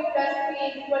 4u plus 3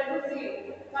 is equal to 0,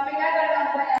 तो हमें क्या करना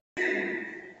होगा यहाँ,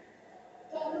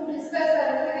 तो हम discuss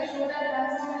करेंगे कि show that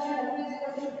transformation w is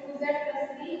equal to 2z plus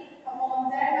 3 upon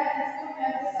z minus 4 we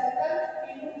have the circle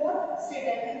into the straight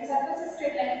line, circle से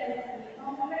straight line करेंगे, तो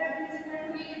हम हमें w is equal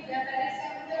to ये दिया पहले से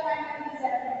हम क्या फाइंड करेंगे z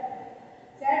फाइंड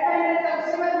करेंगे,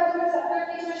 उसके बाद हमें सर्कल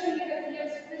की इक्वेशन लिख दी है,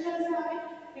 उस इक्वेशन से हमें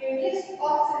रेडियस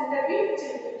ऑफ सेंटर भी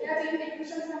चाहिए, क्या चाहिए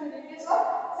इक्वेशन से हमें रेडियस ऑफ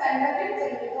सेंटर भी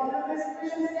चाहिए, तो हम लोग इस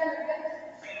इक्वेशन से क्या लिखते हैं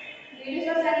रेडियस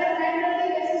ऑफ सेंटर फाइंड करते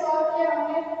हैं, कैसे सॉल्व किया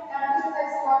हमने यहाँ पे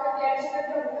कैसे सॉल्व करके एडिशन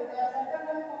करके हो जाता है, सर्कल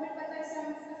का हमें पता है इससे हम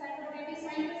इसका सेंटर रेडियस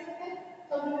फाइंड कर सकते हैं,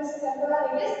 तो हम लोग इसका सर्कल का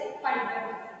रेडियस फाइंड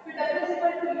करेंगे, फिर w is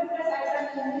equal to u plus i कर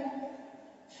लेंगे,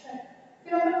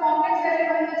 फिर हम लोग कॉम्प्लेक्स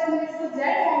वेरिएबल में जो इसको z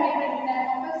फॉर्मेट में लिखना है,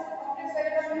 कॉम्प्लेक्स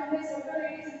वेरिएबल में हमने सर्कल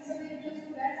रेडियस इन सभी रेडियस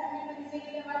को z फॉर्मेट में लिखने के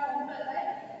लिए हमारा फॉर्मूला आता है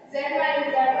z minus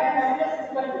z bye modulus is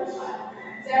equal to r,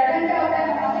 z1 क्या होता है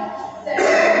हमारे z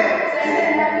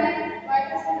यहाँ पे y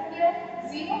का स्क्वायर किया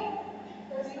 0,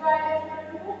 तो 0 आएगा equal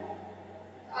to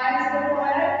r is equal to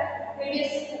हमारा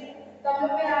रेडियस, तो हम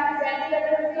लोग ने यहाँ पे z की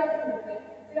वैल्यू क्या प्रूव की,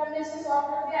 फिर हमने इसको सॉल्व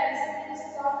कर दिया, ऐसे करके इसको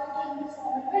सॉल्व करके हमने इस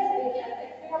फॉर्मूले में लेके आते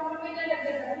हैं, फिर हम लोग ने क्या कर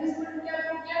दिया w इज इक्वल टू क्या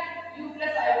प्रूव किया u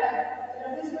प्लस i था, तो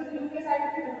w is equal to u plus i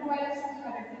फिर w माइनस 2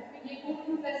 यहाँ रख दिया, फिर ये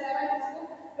 2 प्लस 7 इसको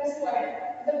प्लस 2 ऐड,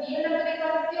 मतलब ये नंबर एक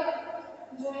बार रख दिया,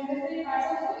 जो इंटरसेक्ट पार्ट्स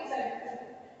है उसको इस साइड कर दिया,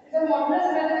 जब मॉडुलस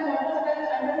अगर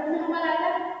अंडर रूट में हमारा आता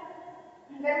है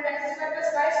under x square plus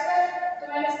y square, तो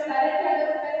मैंने इसको डायरेक्ट अंडर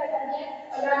रूट में हटा दिया,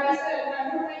 अगर आप इसका अंडर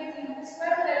रूट में तो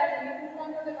स्क्वायर हो जाएगा, तो ये 2 कौन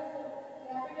कर देगा, तो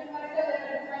यहाँ पे भी हमारा क्या हो जाएगा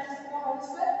रूट माइनस 2 का whole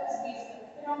square plus b square,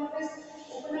 फिर हम लोग इस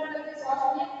ओपन अप करके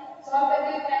सॉल्व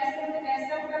करके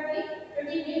कैंसिल आउट कर दी,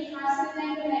 क्योंकि ये हाथ से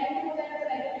जाएंगे नेगेटिव हो जाएगा, तो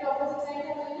नेगेटिव ऑपोजिट साइड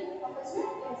हो जाएगी आपस में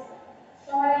कैंसिल,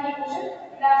 तो हमारा ये क्वेश्चन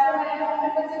लास्ट में हमारे यहाँ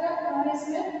होमवर्क बचेगा, तो हमने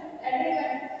इसमें एडिट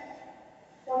करना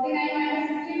 49 minus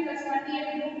 15 plus 28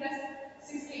 2 plus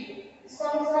 16, इसको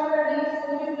हम सॉल्व कर देंगे, तो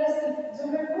 4 प्लस जो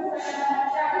मैं प्रूफ करना है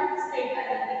क्या है स्ट्रेट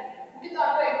लाइन है, क्योंकि तो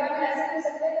आपको एग्जाम में ऐसे कर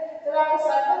सकते हैं, जब आपको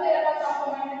सर्कल दे रहा था तो आपको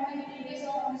माइंड रखना है कि रेडियस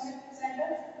ऑफ सेंटर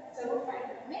जरूर फाइंड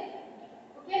करने,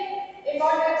 ओके। एक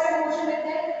और टाइप से क्वेश्चन लेते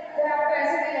हैं, अगर आपको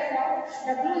ऐसे दे रखा हो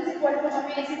w इज इक्वल टू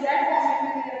हमें इसी z फॉर्मेट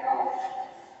में दे रखा हो,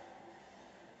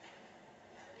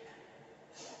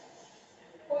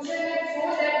 क्वेश्चन में show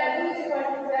that w is equal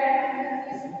to z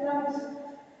minus पूरा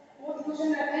वो क्वेश्चन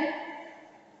करते हैं,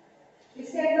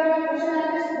 इसके एग्जाम में क्वेश्चन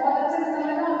आते हैं बहुत अच्छे से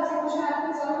समझना, और इसके क्वेश्चन आपको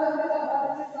सॉल्व करोगे तो बहुत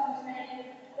अच्छे से समझ में आएंगे,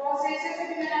 क्रॉस सेक्शन से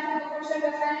भी मैंने आपको दो क्वेश्चन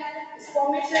बताए हैं, इस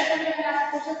फॉर्मेट से भी मैंने आपको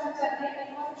क्वेश्चन समझा दिए,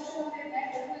 एक और क्वेश्चन देते हैं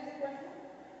w is equal to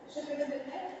question में देते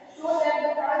हैं show that the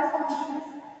transformation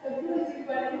w is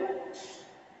equal to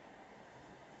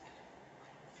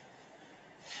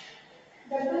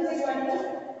w is equal to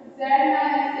z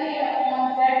minus a upon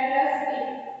z plus a,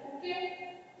 okay,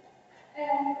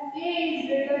 and a is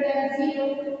greater than 0,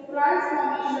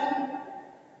 transformation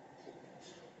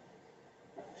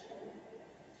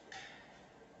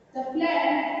the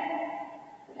plane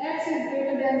x is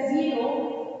greater than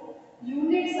 0,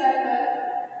 unit circle,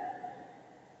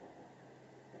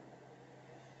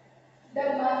 the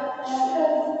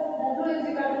modulus w is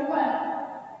equal to 1,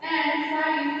 and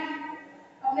find,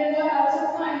 हमने बोला also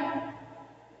find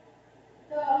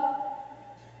the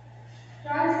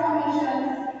transformation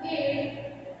a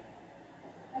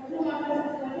w modulus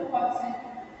is equal to constant,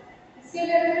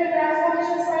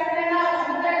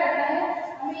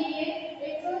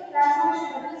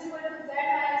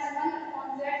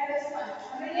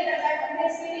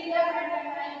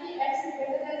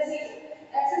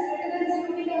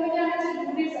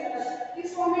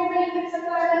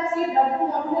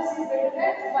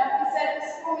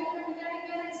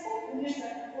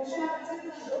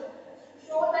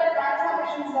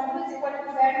 is equal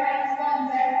to z minus 1,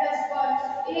 z plus 1,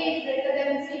 a is greater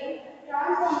than 0.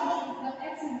 Transformation from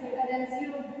x is greater than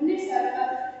 0, unit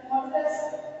circle, modulus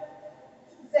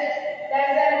z less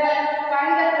than 1,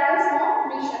 find the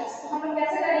transformations. तो हम लोग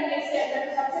कैसे करेंगे इसके अंदर?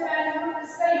 तो सबसे पहले हम लोग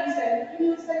इसका यूज करेंगे। क्यों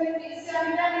यूज करेंगे? तो इससे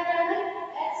हमें क्या निकालना है?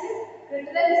 x is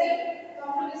greater than 0, तो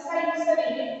हम लोग इसका यूज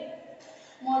करेंगे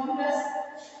modulus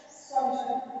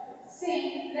solution. See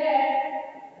that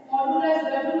modulus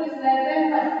w is less than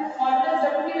 1. Modulus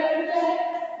w की वैल्यू क्या है?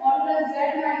 Modulus z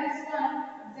minus 1,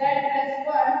 z plus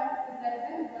 1 is less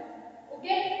than 1.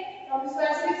 Okay? तो हम इसको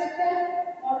ऐसे लिख सकते हैं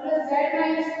modulus z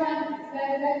minus 1 is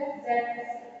less than z plus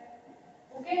 1.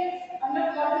 Okay, हम लोग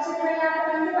मॉडल से पढ़ेंगे। आपको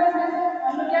हमने पास में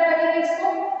हम लोग क्या करेंगे इसको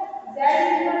z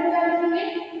इक्वल टू क्या लिखेंगे?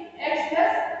 x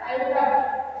plus iota y.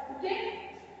 Okay,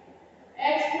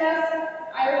 x plus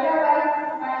iota y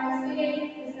minus a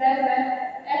is less than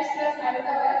x plus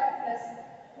iota y plus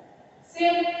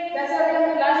same जैसे अभी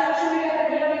हमने लास्ट क्वेश्चन में किया था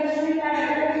बिलो इक्वेशन में क्या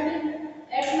करेंगे?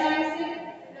 x minus a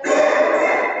plus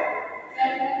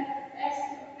less than x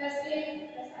plus a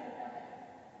plus iota y.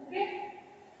 Okay,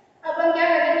 अब हम क्या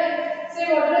करेंगे? से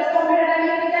मॉडुलस को हमें हटाने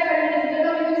के लिए क्या करेंगे?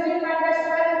 बिलो इक्वेशन में पार्ट का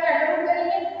स्क्वायर करके एडजस्ट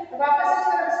करेंगे, वापस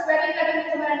इसका स्क्वायरिंग करेंगे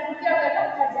तो हमारा रूट क्या हो जाएगा?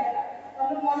 हट जाएगा। तो हम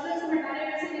लोग मॉडुलस को हटाने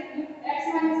में से लिखेंगे x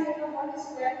minus a का whole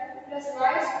square plus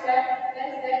y square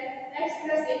less than x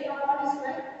plus a का whole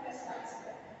square plus y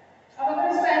square. अब अगर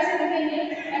इसको ऐसे लिखेंगे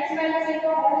x minus a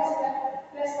का whole square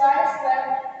plus y square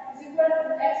is equal to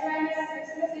x minus x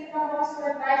plus a का whole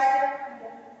square y square.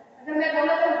 अगर मैं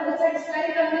बोला तो बोथ साइड स्क्वायर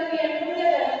करने के लिए रूट क्या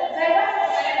जाएगा?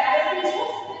 मैंने डायरेक्टली इसको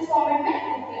इस फॉर्मेट में लिख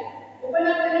दिया। ओपन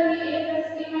अप करेंगे a plus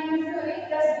a minus b और a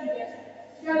plus b है।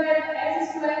 क्या हो जाएगा? x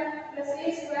square plus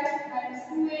a square minus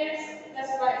 2ax plus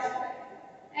y square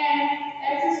and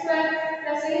x square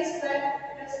plus a square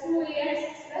plus 2ax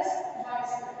plus y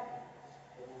square.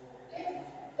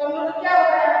 तो हम लोग क्या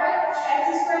होगा यहाँ पे x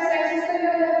स्क्वायर से x स्क्वायर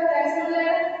क्या हो जाएगा? कैंसिल हो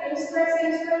जाएगा। a स्क्वायर से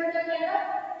a स्क्वायर क्या जाएगा?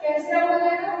 कैंसिल हो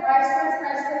जाएगा। y स्क्वायर से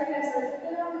y स्क्वायर कैंसिल हो जाएगा।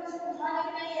 तो हम लोग इसको वहां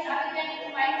लिखते हैं आगे जाएंगे तो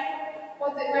माइनस और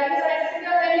माइनस साइड से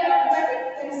क्या हो जाएगा? ऑटोमेटिक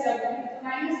कैंसिल हो जाएगा। तो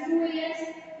 -2ax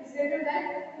is greater than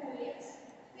 2ax।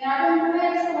 यहाँ पे हम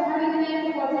 2ax को वहां लिखते हैं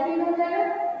तो पॉजिटिव हो जाएगा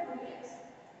 2ax।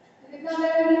 तो कितना हो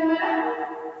जाएगा ये हमारा?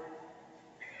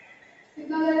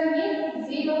 कितना हो जाएगा ये?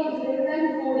 0 इज ग्रेटर देन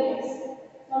 4ax।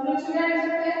 तो हम लोग इसको क्या लिख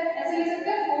सकते हैं? ऐसे लिख सकते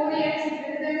हैं 4ax is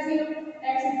greater than 0,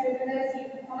 x is greater than 0।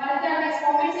 हमारा क्या है? इस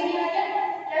फॉर्मेट से किया क्या?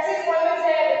 कैसे इस फॉर्मेट से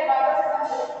है? देखो वापस से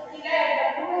समझो। ठीक है,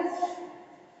 w is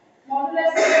modulus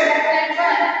z less than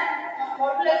 1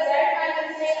 modulus z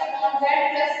minus a upon z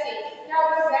plus a। क्या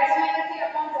होगा? z minus a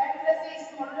upon z plus a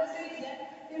इसको मॉडुलस से लिख दिया।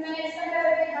 फिर मैंने इसका क्या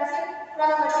कर दिया? यहाँ से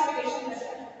क्रॉस मल्टीप्लिकेशन कर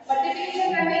दिया। मल्टीप्लिकेशन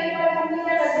करने के बाद हमने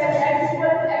क्या कर दिया? z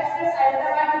equal to x plus iota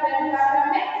y की वैल्यू यहाँ पे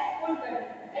हमने पुट कर दी।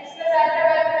 x plus iota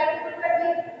y की वैल्यू पुट कर दी।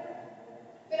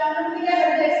 फिर हम लोग ने क्या कर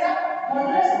दिया? इसका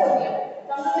मॉडुलस खोल दिया।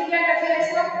 तो हम लोग ने क्या कर दिया?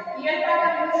 इसका रियल पार्ट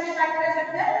और इमेजिनरी पार्ट कर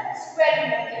सकते हैं स्क्वायरिंग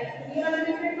कर दिया। रियल और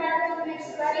इमेजिनरी पार्ट को हमने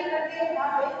स्क्वायरिंग कर दिया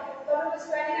वहां पे। तो हम लोग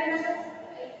स्क्वायरिंग करने से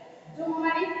जो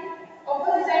हमारी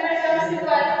ऑपोजिट साइड में टर्म्स की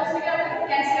बात है उसमें क्या होगा?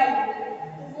 कैंसिल आउट हो जाएगा।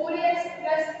 तो 4x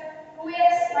plus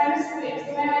 2x minus 2x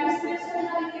तो मैं minus 2x को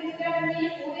यहाँ लिख देती हूँ। हमने ये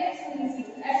 4x minus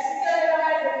 0 x क्या होगा?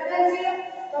 हमारा ग्रेटर देन 0।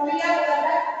 तो हमें क्या पता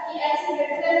था कि x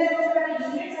ग्रेटर देन 0 का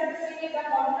यूनिट सर्कल का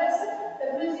modulus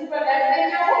w is equal less than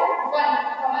क्या हो? 1।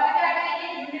 तो हमारा क्या है? ये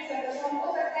यूनिट सर्कल। तो हमको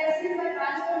सकता है simple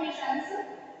transformations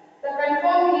the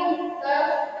conforming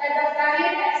curve at the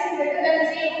time x is greater than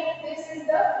 0 this is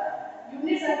the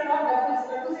unit circle of w is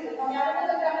equal to 0। हम यहाँ पे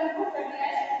तो हमने प्रूव कर दिया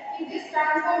है कि this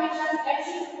transformation x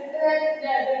is greater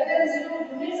than 0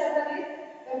 unit circle is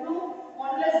w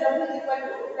modulus w is equal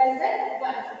to less than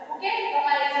 1। okay,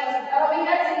 हमारे अब हम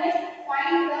क्या करेंगे?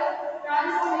 find the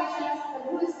transformations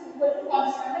w is equal to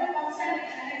constant है। constant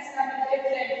लिखना है इसका मतलब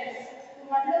है तो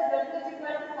modulus w is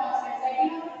equal to constant। Second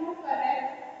हम प्रूव कर रहे हैं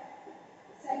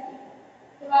सेकंड।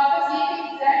 तो वापस ये कि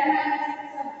z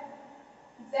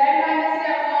minus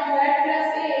a upon z plus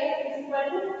a is equal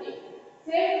to a।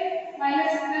 Same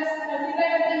minus plus multiply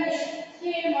कर देंगे k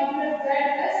modulus z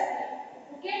plus a।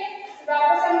 Okay, तो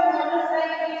वापस हम मॉडुलस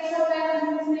करेंगे तो ये हो जाएगा।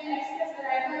 हम इसमें x प्लस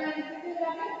लगाएंगे यहाँ लिख देते हैं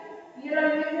यहाँ पे रियल और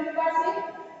इमेजिनरी पार्ट से।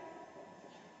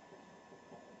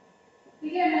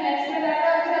 ठीक है, मैं x में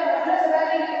लगाया तो मॉडुलस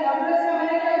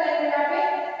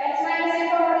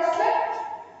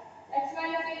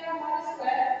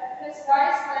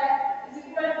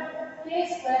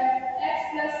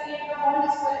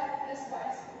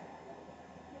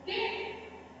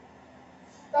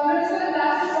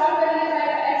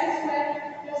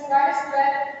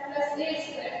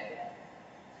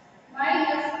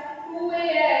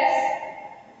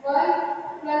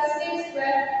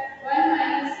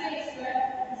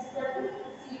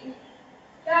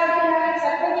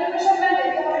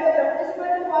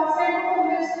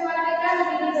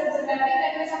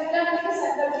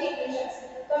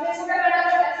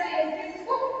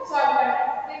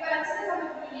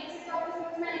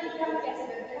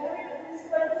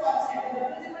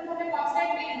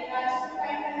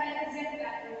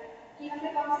ये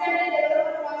कांस्टेंट है, ये तो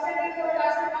कांस्टेंट है, तो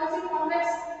लास्ट में कौन सी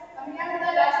कॉन्वेक्स हमें क्या मिलता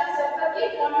है, लास्ट में सर्कल की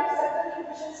कॉन्वेक्स सर्कल की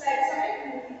इक्वेशन साइड्स हमें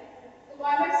मिलती है। तो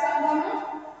convex component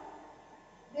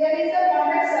there is a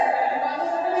convex circle and also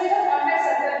circle is a convex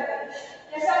circle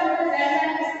जैसा हमने z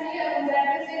minus 3 और z plus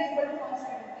a is equal to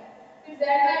constant है, फिर z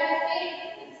minus a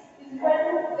is equal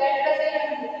to z plus a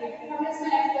हम लिख रहे हैं, हमने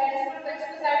इसमें x is equal to x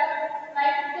plus a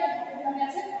right किया, फिर हमने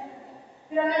ऐसे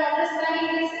फिर हमने मॉडुलस बनाने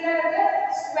के लिए इससे क्या करते हैं,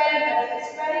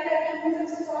 स्क्वायरिंग करके हमने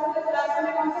सबसे सॉल्व किया, तो लास्ट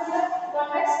में कौन सा मिला,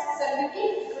 कॉन्वेक्स सर्कल की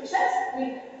इक्वेशंस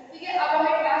मिली। ठीक है, अब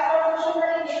हमें क्लास और क्वेश्चन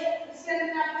पढ़ेंगे, इसके अंदर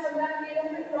मैं आपको समझा दूंगी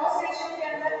हमें क्रॉस सेक्शन के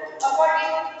अंदर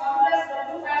अकॉर्डिंग मॉडुलस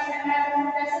w फाइंड करना है, तो हम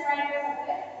कैसे फाइंड कर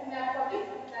सकते हैं, तो मैं आपको अभी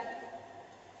बता दूंगी।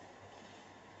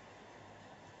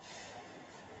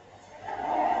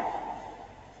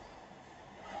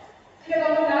 ठीक है, तो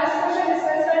हम लास्ट क्वेश्चन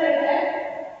डिस्कस कर लेते हैं,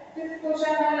 फिफ्थ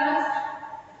क्वेश्चन है लास्ट।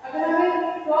 अगर हमें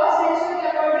क्रॉस रेशियो के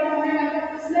अकॉर्डिंग हमें मतलब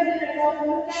इसमें भी रिजल्ट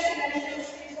हम कैसे करेंगे उस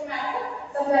चीज को मैं आपको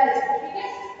समझा देती हूं। ठीक है,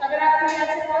 अगर आपको यहाँ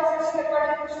से क्रॉस रेशियो के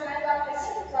अकॉर्डिंग क्वेश्चन आए तो आप कैसे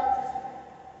सॉल्व कर सकते हैं।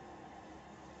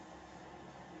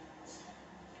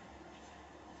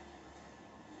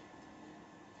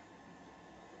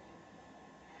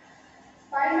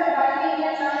 Find the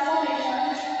bilinear transformation.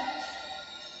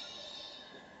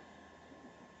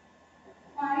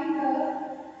 Find the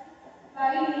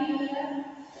bilinear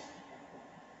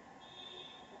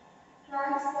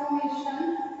transformation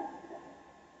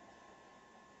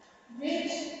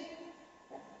which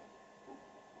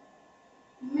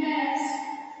match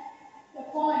the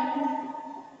point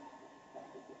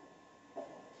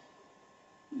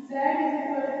z is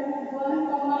equal to 1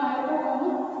 comma iota comma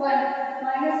 1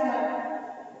 minus 1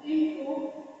 into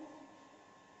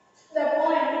the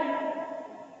point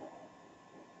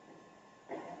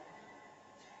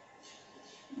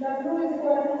w is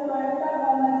equal to iota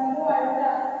comma 0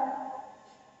 iota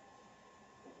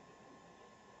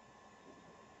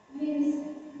means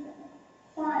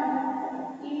find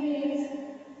image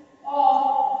of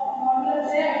modulus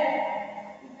z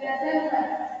is less than 1।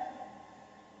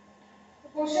 तो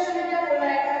question में क्या बोला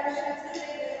है, question answer देख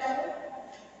लेते हैं।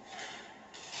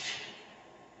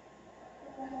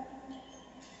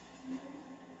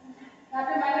 यहाँ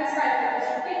पे -5 है,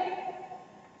 ओके।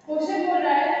 क्वेश्चन बोल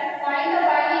रहा है find the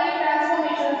binary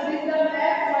transformation with the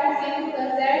left points into the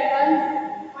z1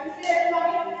 point से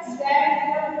z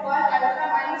equal to 1 alpha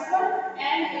minus 1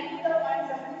 and into the point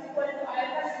w equal to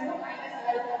alpha 0 minus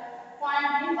alpha find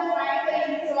the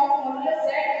image of modulus z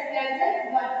is less than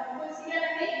 1। तो इसके लिए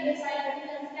हमने image find करनी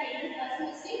है, इसका image class में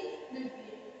इसकी मिलती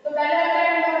है। तो पहले हमें क्या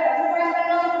करना है, w फाइंड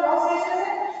करना है क्रॉस रेशियो से,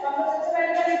 तो हम लोग सबसे पहले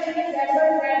क्या लिखेंगे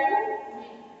z1 z2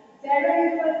 z1 is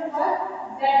equal to 1,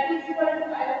 z2 is equal to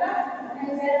iota and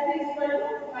z3 is equal to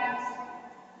minus 1.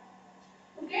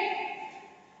 Okay,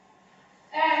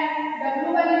 and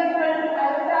w1 is equal to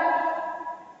iota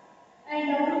and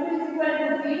w2 is equal to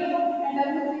 0 and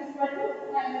w3 is equal to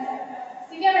minus iota।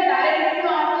 ठीक है, मैं direct लिख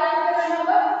रहा हूँ, आपको याद क्या करना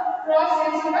होगा, क्रॉस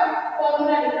रेशियो का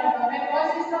फॉर्मूला लिखना होगा। मैं क्रॉस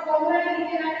रेशियो का फॉर्मूला लिख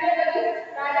के ना क्या करूँ,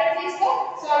 डायरेक्टली इसको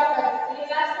सॉल्व कर दूँ। ये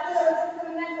लास्ट में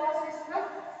समझना है क्रॉस रेशियो का।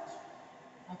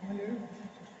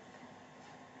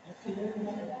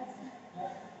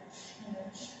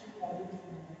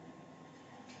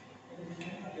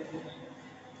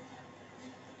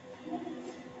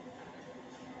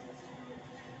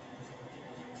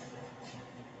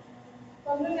 तो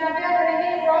हम लोग यहाँ पे क्या करेंगे,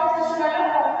 क्रॉस रेशियो वाला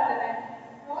फॉर्मूला लगाएंगे,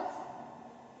 क्रॉस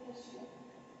रेशियो।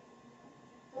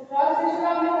 तो क्रॉस रेशियो का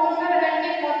हम लोग फॉर्मूला लगाएंगे,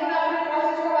 फॉर्मूला अपने क्रॉस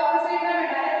रेशियो का वापस से लिखना है,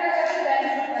 डायरेक्ट क्या करेंगे,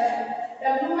 वैल्यू पुट करेंगे।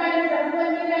 w माइनस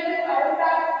w1 की वैल्यू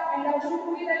आउटा एंड w2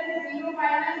 की value 0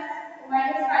 minus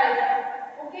 5।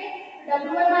 Okay,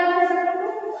 w1 minus w2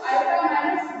 outta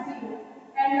minus 0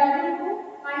 and w2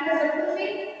 minus w3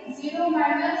 0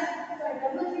 minus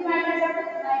w3 minus w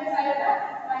minus outta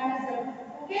minus w।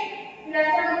 Okay, फिर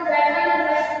ऐसा हम z minus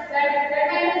z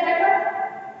minus z1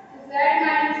 z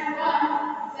minus 1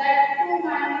 z2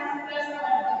 minus plus 1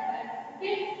 करता है।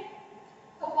 Okay,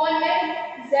 upon में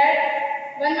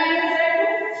z1 minus z2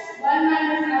 1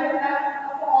 minus iota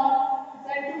upon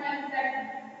z2 minus z2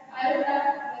 iota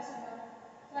plus 1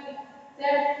 sorry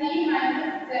z3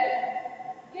 minus z।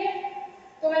 Okay,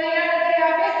 तो मैंने क्या कर दिया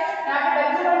यहाँ पे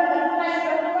w1 w2 minus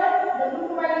w1 w2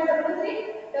 minus w3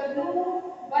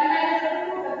 w1 minus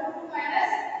w2 w2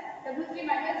 minus w3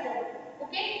 minus w।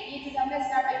 Okay, ये चीज हमने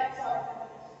इसका पे सॉल्व कर दी।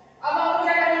 अब हम लोग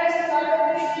क्या करेंगे, इसको सॉल्व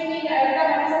करने के लिए आयोटा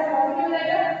माइनस पॉजिटिव हो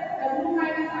जाएगा, w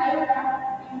minus iota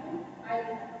into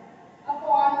iota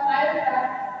upon iota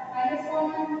minus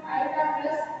common iota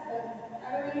plus w।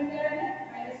 अगर मैंने क्या करना है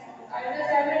माइनस कॉमन आयोटा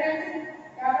से आयोटा कैंसिल,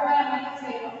 यहाँ पर हमारा माइनस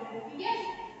रहेगा। ठीक है,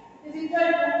 is equal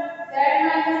to z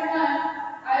minus 1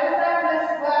 iota plus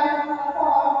 1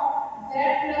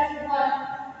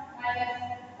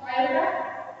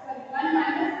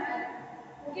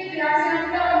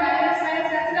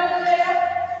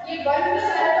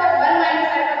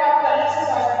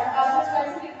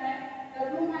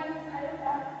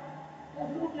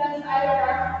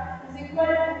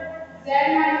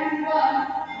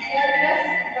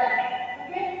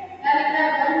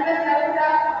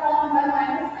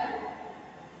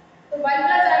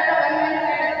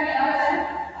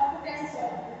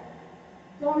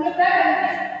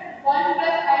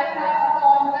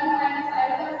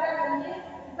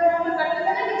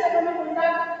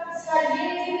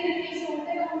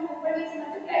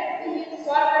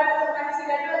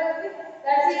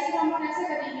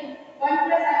 कैसे करेंगे 1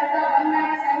 plus iota 1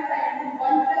 minus iota into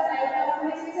 1 plus iota ऊपर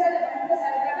नीचे से 1 प्लस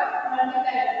आयोटा का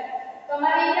मल्टीप्लाई करेंगे तो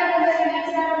हमारे ये क्या हो जाएगा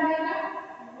नेक्स्ट क्या बनेगा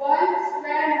 1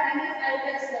 स्क्वायर माइनस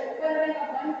आयोटा स्क्वायर ऊपर बनेगा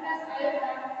 1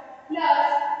 plus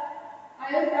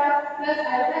iota plus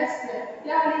iota square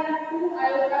क्या बनेगा 2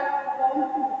 आयोटा अपॉन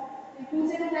 2 ये 2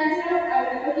 से 2 कैंसिल आउट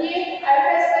आयोटा क्योंकि ये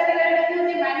आयोटा स्क्वायर की वैल्यू कितनी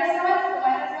होती है माइनस का 1 तो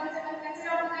माइनस 1 से 1 कैंसिल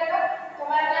आउट हो जाएगा तो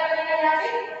हमारा क्या बनेगा यहाँ पे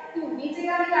 2 नीचे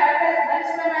का बनेगा iota 1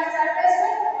 square minus iota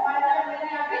square तो हमारा क्या बनेगा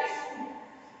यहाँ पे 2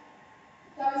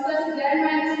 तो हम इसका z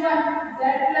minus 1 z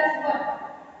plus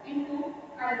 1 into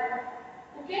iota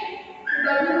okay तो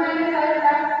w minus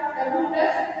iota w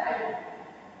plus iota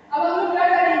अब हम लोग क्या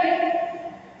करेंगे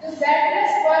जो z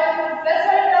plus 1 प्लस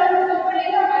वाले टर्म को ऊपर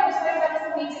लेगा माइनस वाले टर्म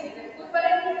को नीचे लेगा तो ऊपर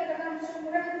एक नीचे करना हम इसको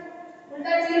पूरा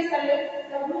उल्टा चेंज कर ले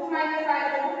w minus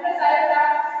iota w plus iota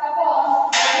upon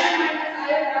w minus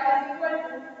iota is equal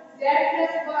to z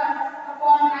plus 1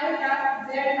 upon iota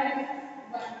z minus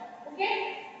 1 okay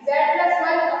z plus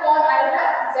 1 upon iota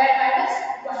z minus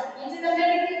 1 ये चीज हमने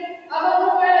लिखी अब हम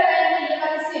लोग क्या लगाएंगे ये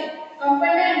वाली से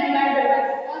कंपेयर एंड डिवाइड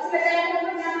लगाएंगे कौन सी लगाएंगे हम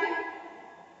लोग यहाँ पे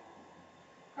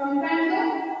कंपेयर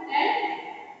एंड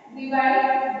डिवाइड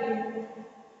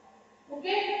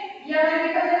ओके ये हमने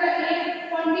लिखा था a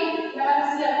upon b यहाँ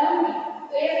c upon b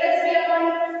तो a plus b upon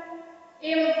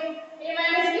a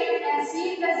minus b and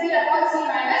c plus d upon c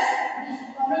minus d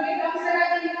हम लोग ये टर्म्स लगा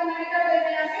देंगे तो हमें क्या देगा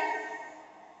यहाँ पे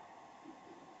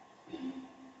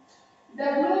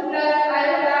w plus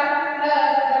iota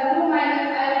plus w minus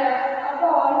iota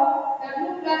upon w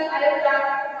plus iota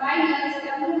minus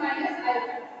w minus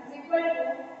iota is equal to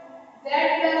z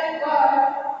plus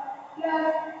 1 plus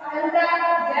iota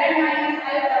z minus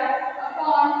iota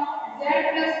upon z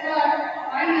plus 1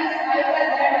 minus iota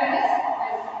z minus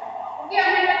iota okay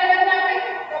हमने क्या करना है यहाँ पे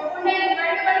component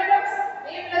divide by terms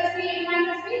a plus b a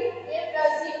minus b a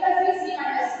plus c plus d c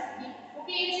minus d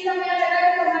okay ये चीज हमने यहाँ लगाया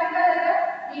तो हमारा क्या रहेगा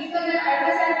ये तो मेरा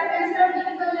आइडिया साइड पे कैंसिल आउट ये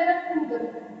तो मेरा 2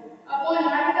 बनेगा अपॉन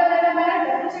यहाँ पे क्या बनेगा हमारा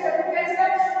w से w कैंसिल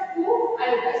आउट 2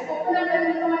 आइडिया इसको ओपन अप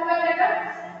करने का मतलब रहेगा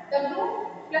w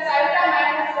plus idea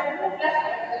minus w plus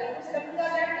idea w से w का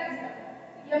जाएगा कैंसिल आउट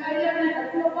ये हमारे लिए अपना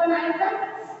w अपॉन आइडिया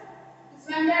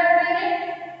इसमें हम क्या करेंगे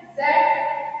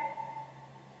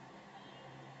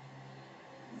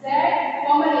z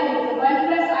कॉमन ले लेंगे 1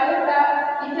 प्लस आइडिया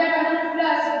ये क्या बनेगा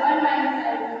प्लस 1 माइनस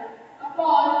आइडिया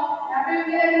अपॉन यहाँ पे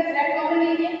क्या करेंगे z कॉमन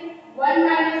लेंगे 1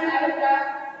 minus iota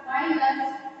minus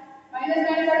minus minus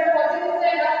iota positive हो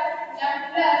जाएगा या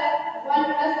प्लस 1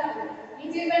 प्लस आयोटा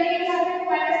ये चीज बनेगी यहाँ पे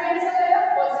माइनस माइनस हो जाएगा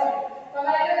पॉजिटिव तो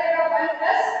हमारा क्या रहेगा 1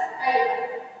 प्लस आयोटा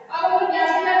अब हम लोग यहाँ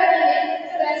पे क्या करेंगे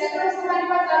जब ऐसे टर्म्स हमारे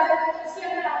पास आ जाते हैं तो इसके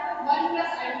अंदर आपको 1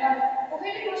 प्लस आयोटा तो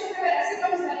फिर भी क्वेश्चन में ऐसे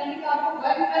टर्म्स बनेंगे तो आपको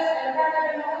 1 प्लस आयोटा का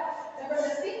करना होगा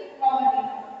जबरदस्ती कॉमन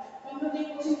लेना होगा तो हम लोग ये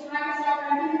क्वेश्चन यहाँ के साथ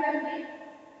कंटिन्यू करेंगे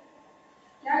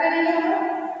क्या करेंगे हम लोग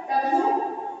w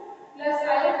plus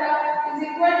iota is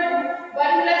equal to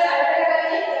 1 plus iota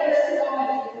करेंगे जबरदस्ती कॉमन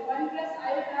लेंगे 1 plus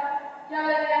iota क्या हो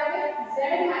जाएगा यहाँ पे z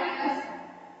minus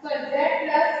sorry z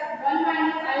plus 1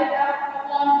 minus iota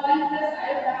upon 1 plus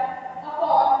iota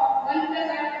upon 1 plus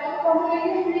iota और कॉमन लेंगे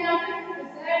हमने यहाँ पे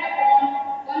z upon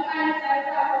 1 minus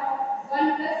iota upon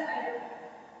 1 plus iota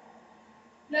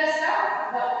plus का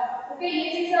 1 ओके ये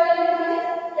चीज क्या हो जाएगी हमारी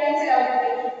कैंसिल आउट हो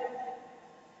जाएगी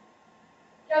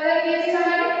क्या हो जाएगी ये चीज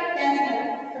हमारी कैंसिल आउट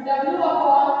तो w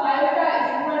upon iota is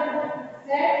equal to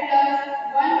z plus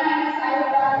 1 minus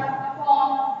iota upon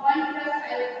 1 plus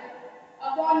iota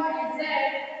upon z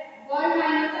 1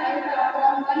 minus iota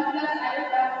upon 1 plus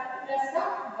iota plus का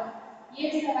 1 ये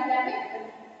चीज हमारे यहाँ पे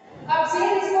अब सेम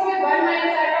इसको भी 1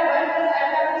 minus iota 1 plus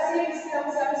iota को सेम इसके हम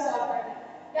सब सॉल्व कर देंगे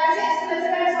कैसे इसको जैसे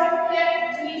मैंने सॉल्व किया है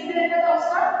जो नीचे रहता था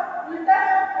उसका उल्टा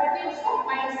करके उसको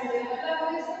माइनस कर देंगे मतलब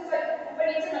हम इसको ऊपर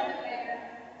नीचे मल्टीप्लाई करेंगे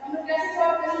हम लोग कैसे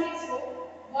सॉल्व करेंगे इसको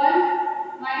 1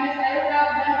 minus iota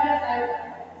 1 plus iota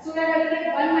सो क्या करेंगे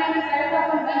 1 minus iota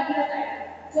upon 1 plus iota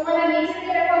जो हमारा नीचे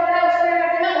में रखा होता है उसको क्या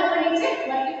करते हैं ना ऊपर नीचे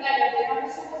मल्टीप्लाई करते हैं हम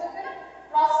इसको बोल सकते हैं ना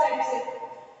क्रॉस साइड से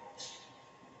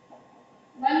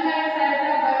 1 minus iota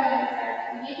 1 minus iota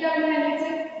ये क्या बनेगा नीचे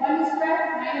 1 स्क्वायर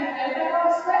minus iota का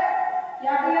स्क्वायर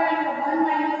यहाँ पे क्या बनेगा 1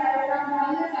 minus iota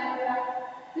minus iota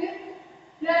फिर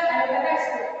प्लस iota का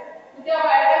स्क्वायर तो क्या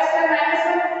होगा iota स्क्वायर minus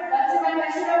 1 1 से 1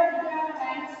 कैंसिल आउट ये क्या होगा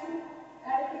 -2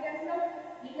 डायरेक्टली कैंसिल आउट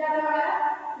ये क्या हमारा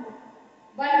 2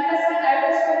 1 plus 1 iota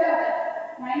स्क्वायर क्या होता है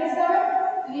माइनस का 1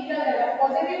 तो ये क्या हो जाएगा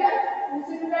पॉजिटिव 1 2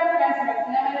 से 2 का कैंसिल आउट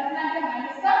यहाँ मैंने लिखना है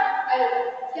माइनस का iota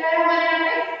क्या है हमारे यहाँ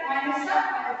पे माइनस का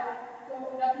iota तो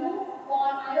w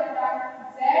upon iota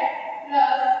z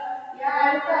plus या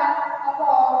iota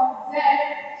upon z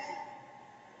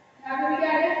यहाँ पे भी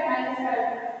क्या है माइनस का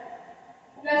iota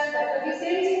प्लस 1 तो ये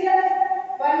सेम चीज है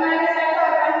 1 minus iota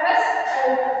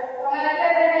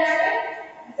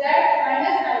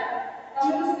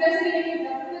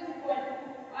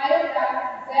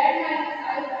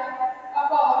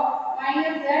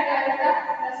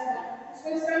प्लस 1 इसको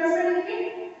इस टर्म्स में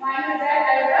लिखेंगे माइनस z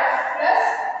आयोटा प्लस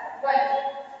 1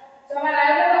 तो हमारा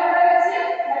आयोटा फॉर्मूला कैसे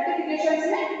मल्टीप्लिकेशंस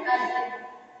में आ जाएगा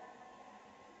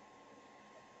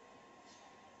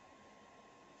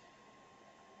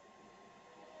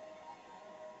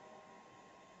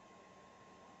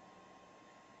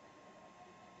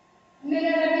हमने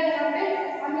क्या कर दिया यहाँ पे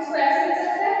हम इसको ऐसे लिख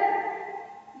सकते हैं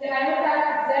ये आयोटा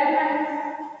z माइनस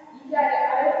ये क्या है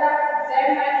आयोटा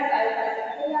z माइनस आयोटा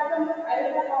तो यहाँ पे हम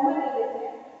आयोटा कॉमन ले लेते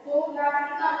हैं तो यहाँ पे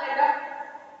कितना आ जाएगा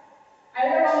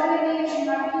आयोटा कॉमन ले लेंगे तो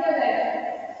यहाँ पे क्या जाएगा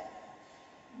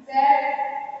z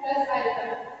प्लस आयोटा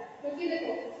क्योंकि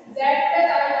देखो z प्लस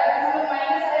आयोटा हम लोग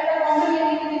माइनस आयोटा कॉमन ले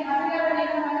लेंगे यहाँ पे क्या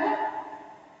बनेगा हमारा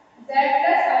z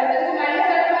प्लस आयोटा तो माइनस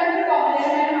आयोटा मैंने कॉमन ले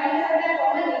लिया मैंने माइनस आयोटा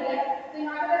कॉमन ले लिया तो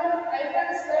यहाँ पे हम आयोटा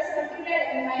का स्क्वायर से मल्टीप्लाई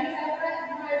करेंगे माइनस आयोटा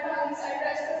यहाँ आयोटा और इस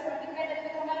आयोटा स्क्वायर से मल्टीप्लाई करेंगे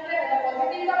तो हमारा क्या होगा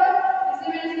पॉजिटिव का वर्ग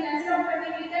इसलिए मैंने इसे कैंसिल आउट करने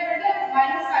के लिए क्या कर दिया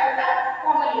माइनस का आयोटा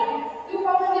कॉमन ले लिया क्यों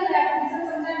कॉमन ले लिया रीजन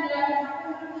समझा दिया यहाँ पे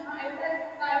हम लोग यहाँ आयोटा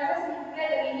का आयोटा से मल्टीप्लाई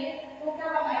करेंगे तो क्या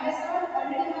होगा माइनस का वर्ग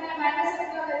ऑलरेडी हमारा माइनस से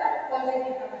क्या होगा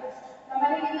पॉजिटिव का वर्ग तो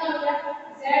हमारे कितना हो गया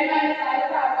z minus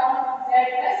iota upon z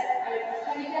plus iota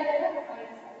तो ये क्या देगा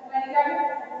माइनस तो मैंने क्या किया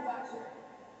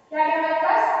क्या है हमारे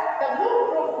पास w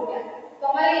प्रूफ हो गया तो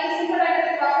हमारे ये सिंपल आएगा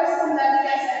तो वापस समझा दिया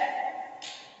कैसा है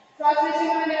क्रॉस मैचिंग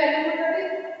में मैंने वैल्यू पुट कर दी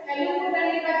वैल्यू पुट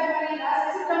करने के बाद हमारे लास्ट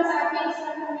ऐसे टर्म्स आती है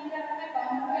इसमें हमें क्या करना है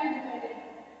कॉमन एंड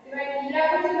डिवाइड किया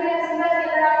कुछ मैंने समझा कि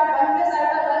अगर आपको 1 प्लस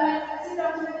आएगा 1 माइनस ऐसे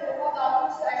टर्म्स में दे रखा तो आप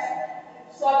उसको ऐसे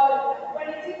सॉल्व करोगे पर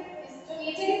इस जो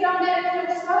नीचे की टर्म दे रखी है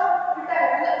उसका उल्टा है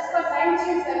मतलब उसका साइन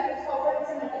चेंज करके उसका ऊपर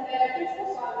से मल्टीप्लाई करके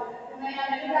उसको सॉल्व करना है तो मैं यहां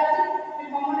नहीं डालती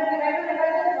फिर कॉमन डिवाइड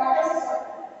करके वापस से सॉल्व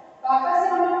वापस से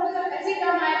हम लोग को जब ऐसी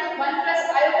टर्म आए तो 1 प्लस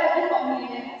आयोटा ही कॉमन ले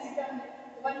लेंगे इसी टर्म में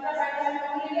तो 1 प्लस आयोटा हम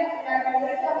कॉमन ले लिया फिर आगे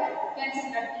बढ़ क्या हो गया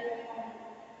कैंसिल कर दिया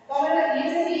तो अगर ये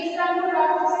से इस टर्म को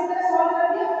वापस इसी तरह सॉल्व कर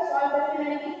दिया सॉल्व करके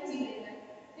मैंने ये जी ले लिया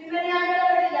फिर मैंने यहां क्या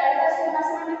कर दिया आयोटा से यहां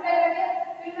से मल्टीप्लाई कर दिया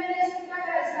फिर मैंने इसको क्या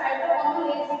करा इसका आयोटा कॉमन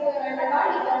ले लिया तो आयोटा बाहर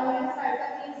निकला मैंने इसका आयोटा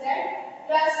 3z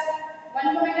प्लस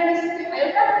 1 को मैंने इसके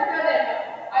आयोटा कितना देगा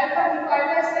आयोटा को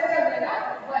आयोटा से क्या देगा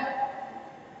 1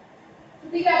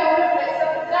 ठीक है अब हम प्लस का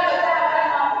कितना बचा हमारा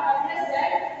यहाँ पे z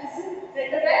इज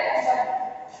ग्रेटर देन 1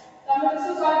 तो हम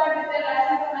इसको सॉल्व कर देते हैं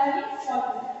लास्ट में हमारी सॉल्व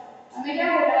हमें क्या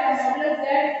हो रहा है मॉडुलस z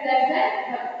लेस देन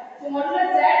 1 तो मॉडुलस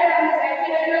z और हमने z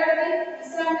की वैल्यू लगा दी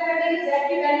इससे हम क्या करेंगे z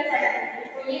की वैल्यू फाइंड करेंगे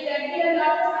तो ये z की वैल्यू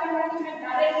आपको फाइंड करनी है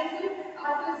डायरेक्ट लिखी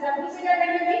आप इस w से क्या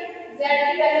करेंगे z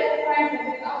की वैल्यू फाइंड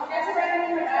करेंगे आप कैसे फाइंड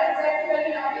करेंगे डायरेक्ट z की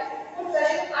वैल्यू यहां पे पुट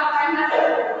करेंगे आप फाइंड ना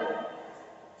करोगे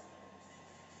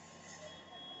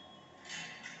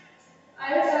I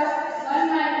will first 1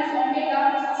 minus omega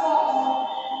upon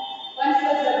 1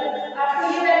 plus w आपको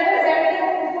ये वैल्यू z की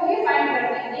उसको ही फाइंड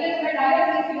करना है ये मैं डायरेक्ट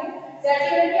लिख रही हूं z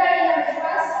की वैल्यू क्या है हमारे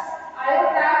पास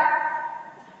iota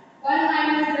 1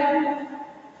 minus w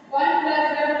 1 plus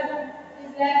w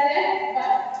is less than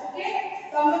 1 okay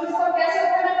तो हम लोग इसको कैसे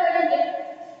ओपन अप करेंगे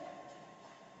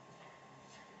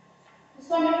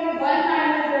इसको हम लिखेंगे 1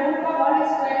 minus w का whole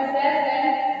square is less than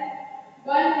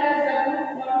 1 plus w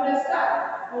modulus का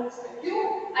होल स्क्वायर क्यों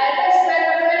आयता स्क्वायर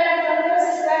अगर मैंने मॉडुलस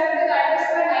स्क्वायर कर दिया तो आयता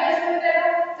स्क्वायर माइनस 1 हो जाएगा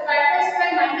जब आयता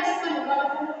स्क्वायर माइनस 1 होगा तो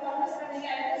हम लोग मॉडुलस करेंगे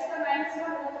आयता स्क्वायर माइनस 1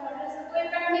 होगा तो मॉडुलस का कोई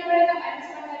इफेक्ट नहीं पड़ेगा माइनस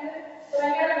 1 वैल्यू तो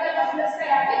मैंने क्या कर दिया मॉडुलस का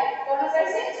यहां पे दोनों साइड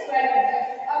से स्क्वायर कर दिया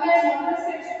अब मैं इस मॉडुलस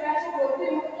के स्क्वायर से बोलती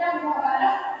हूं तो क्या हुआ हमारा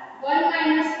 1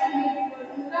 minus ओमेगा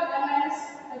उनका 1 minus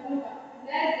w का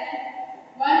less than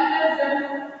 1 plus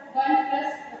w 1 plus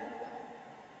w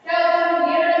क्या होता है हम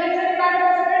रियल डिफरेंट पार्ट को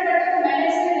सेपरेट करते हैं तो मैंने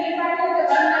इसके रियल पार्ट को तो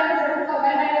 1 minus w का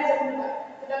 1 minus w का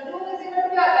तो w इज इक्वल टू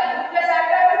क्या आता है प्लस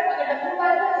आइटा अगर w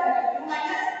बार क्या हो जाएगा u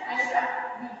minus आइटा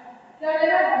क्या हो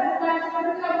जाएगा w का इक्वल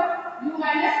टू क्या होगा u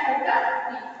minus आइटा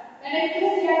मैंने क्यों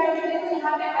किया क्योंकि देखो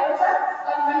यहां पे आइटा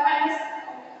और 1 minus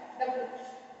w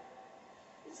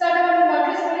इसका जब हम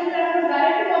मॉडुलस करेंगे हम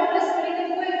डायरेक्ट मॉडुलस करेंगे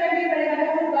तो कोई इफेक्ट नहीं पड़ेगा जब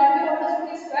हम बाद में मॉडुलस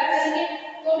को स्क्वायर करेंगे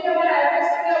तो भी हमारा आइटा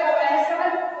स्क्वायर होगा माइनस का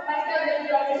हमारे क्या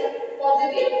वैल्यू ऑलरेडी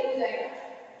पॉजिटिव हो जाएगा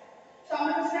तो हम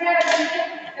इसमें क्या करेंगे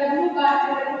w बार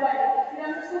फिर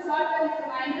हम इसको सॉल्व करेंगे तो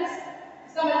माइनस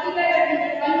इसका मल्टीप्लाई करेंगे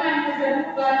 1 minus w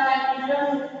bar minus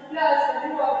w plus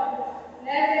w of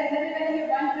less than जब करेंगे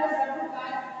 1 plus w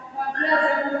बार 1 plus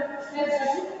w plus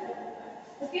w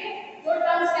okay जो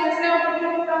टर्म्स कैंसिल आउट होंगे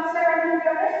वो टर्म्स क्या करनी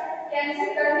होगी कैंसिल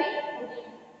करनी होगी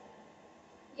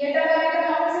ये टर्म अगर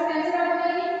हम वापस से कैंसिल आउट हो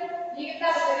जाएगी ये कितना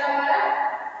बचेगा हमारा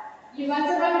ये 1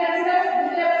 से 1 कैंसिल आउट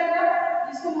दूसरा बचेगा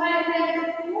इसको हम लिख देंगे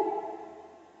 2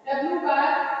 w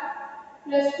bar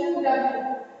plus 2w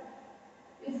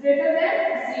is greater than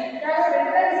 0 क्या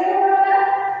greater than 0 होगा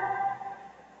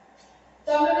तो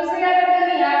हम लोग इसमें क्या कर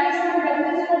देंगे यहां पे इसमें w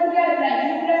is equal to क्या लिखना है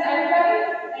u plus alpha b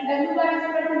and w bar is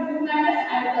equal to u minus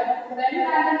alpha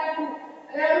डाल देंगे 2,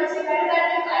 अगर हम इसे पहले डाल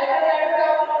दें i का ऐड करें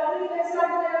और ऑलरेडी कैसे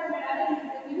आप करेंगे, मैं डाल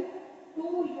देती हूं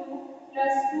 2u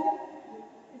 + 2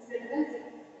 is greater than 0,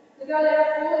 तो क्या हो जाएगा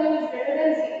 4u is greater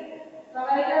than 0, तो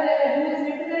हमारा क्या हो जाएगा u is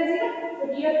greater than 0, so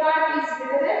here part is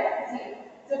greater than 0,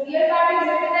 so here part is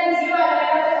greater than 0 आ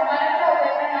जाएगा, तो हमारा क्या हो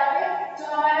जाएगा यहाँ पे जो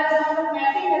हमारा जो हम लोग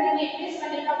मैपिंग करेंगे इंग्लिश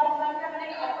बनेगा वो हमारा क्या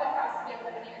बनेगा अपर कास्ट के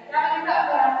बनेगा, क्या बनेगा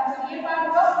अपर कास्ट, जो ये पार्ट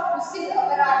होगा उससे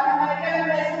अपर आप हमारा क्या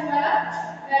बनेगा इसमें हमारा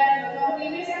मैपिंग होगा, हम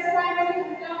इमेज कैसे फाइंड करेंगे,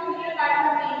 क्योंकि हम ये पार्ट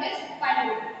में इमेज फाइंड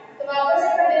करेंगे, तो वापस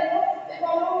एक बार देखो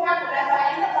हम लोग क्या कर रहे हैं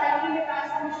find the finding the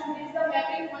transformation is the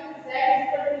mapping point z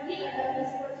 = e and w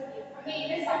 = e, हमें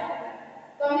इमेज फाइंड करना है,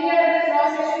 तो हमने क्या किया क्रॉस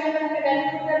सेक्शन के अंदर हमने वैल्यू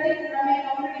पुट कर दी, हमें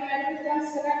नॉर्मल वैल्यू टर्म्स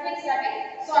लगा के इसके आगे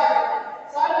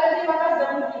सॉल्व करके हमारा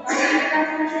w की बाइनरी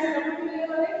ट्रांसफॉर्मेशन w की वैल्यू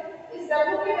हो गई, इस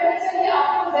w की वैल्यू से ही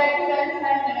आपको z की वैल्यू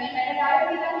फाइंड करनी है, मैंने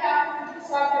डायरेक्ट दिया कि आप खुद को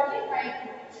सॉल्व करके फाइंड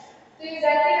करो, तो ये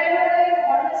z की वैल्यू हो गई,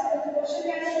 मॉडुलस क्वेश्चन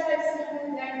के अंदर था इसमें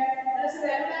हमने z मॉडुलस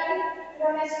वैल्यू डाली, फिर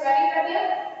हमने स्क्वायरिंग कर दिया,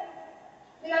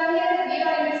 फिर हमने ये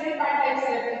वाला इमेजिनरी पार्ट टाइप से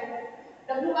लेते हैं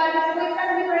w का तो कोई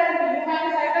फर्क नहीं पड़ा, u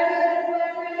माइनस i का जो w का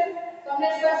वैल्यू, तो हमने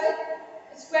इसका से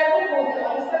स्क्वायर रूट बोल दिया,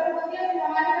 और स्क्वायर रूट बोल दिया फिर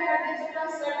हमारे क्या करते हैं जो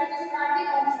टर्म्स करते हैं जैसे काट दी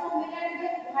और इसको हमने क्या किया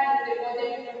वहां लिख दिया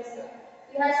पॉजिटिव टर्म्स का,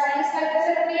 तो यहाँ साइंस का कैसे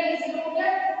रख दिया, ये 0 हो गया,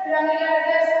 फिर हमने क्या कर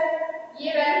दिया इसको ये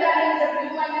वैल्यू डाली जब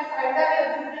u माइनस i का भी और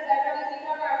u प्लस i का भी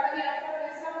सीखा का आता भी आपका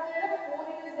कैसा हो जाएगा 4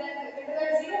 is greater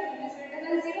than 0, u is greater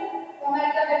than 0, तो हमारा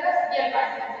क्या बनेगा ये पार्ट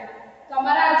बन जाएगा, तो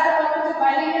हमारा आज का टॉपिक जो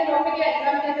बाइलिंगुअल टॉपिक है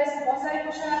एग्जाम में जैसे बहुत सारे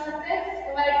क्वेश्चन आ सकते हैं,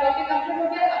 तो हमारा टॉपिक कंप्लीट हो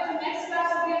गया, अब जो नेक्स्ट क्लास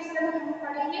होगी इसके अंदर हम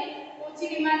पढ़ेंगे Kochi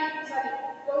रीमांड sorry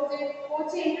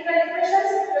Kochi integral equations,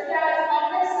 जो कि हमारा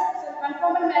कॉम्प्लेक्स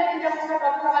कन्फॉर्मल मैपिंग का उसका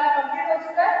टॉपिक हमारा कंप्लीट हो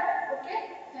चुका है, ओके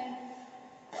थैंक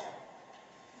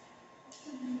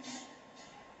यू।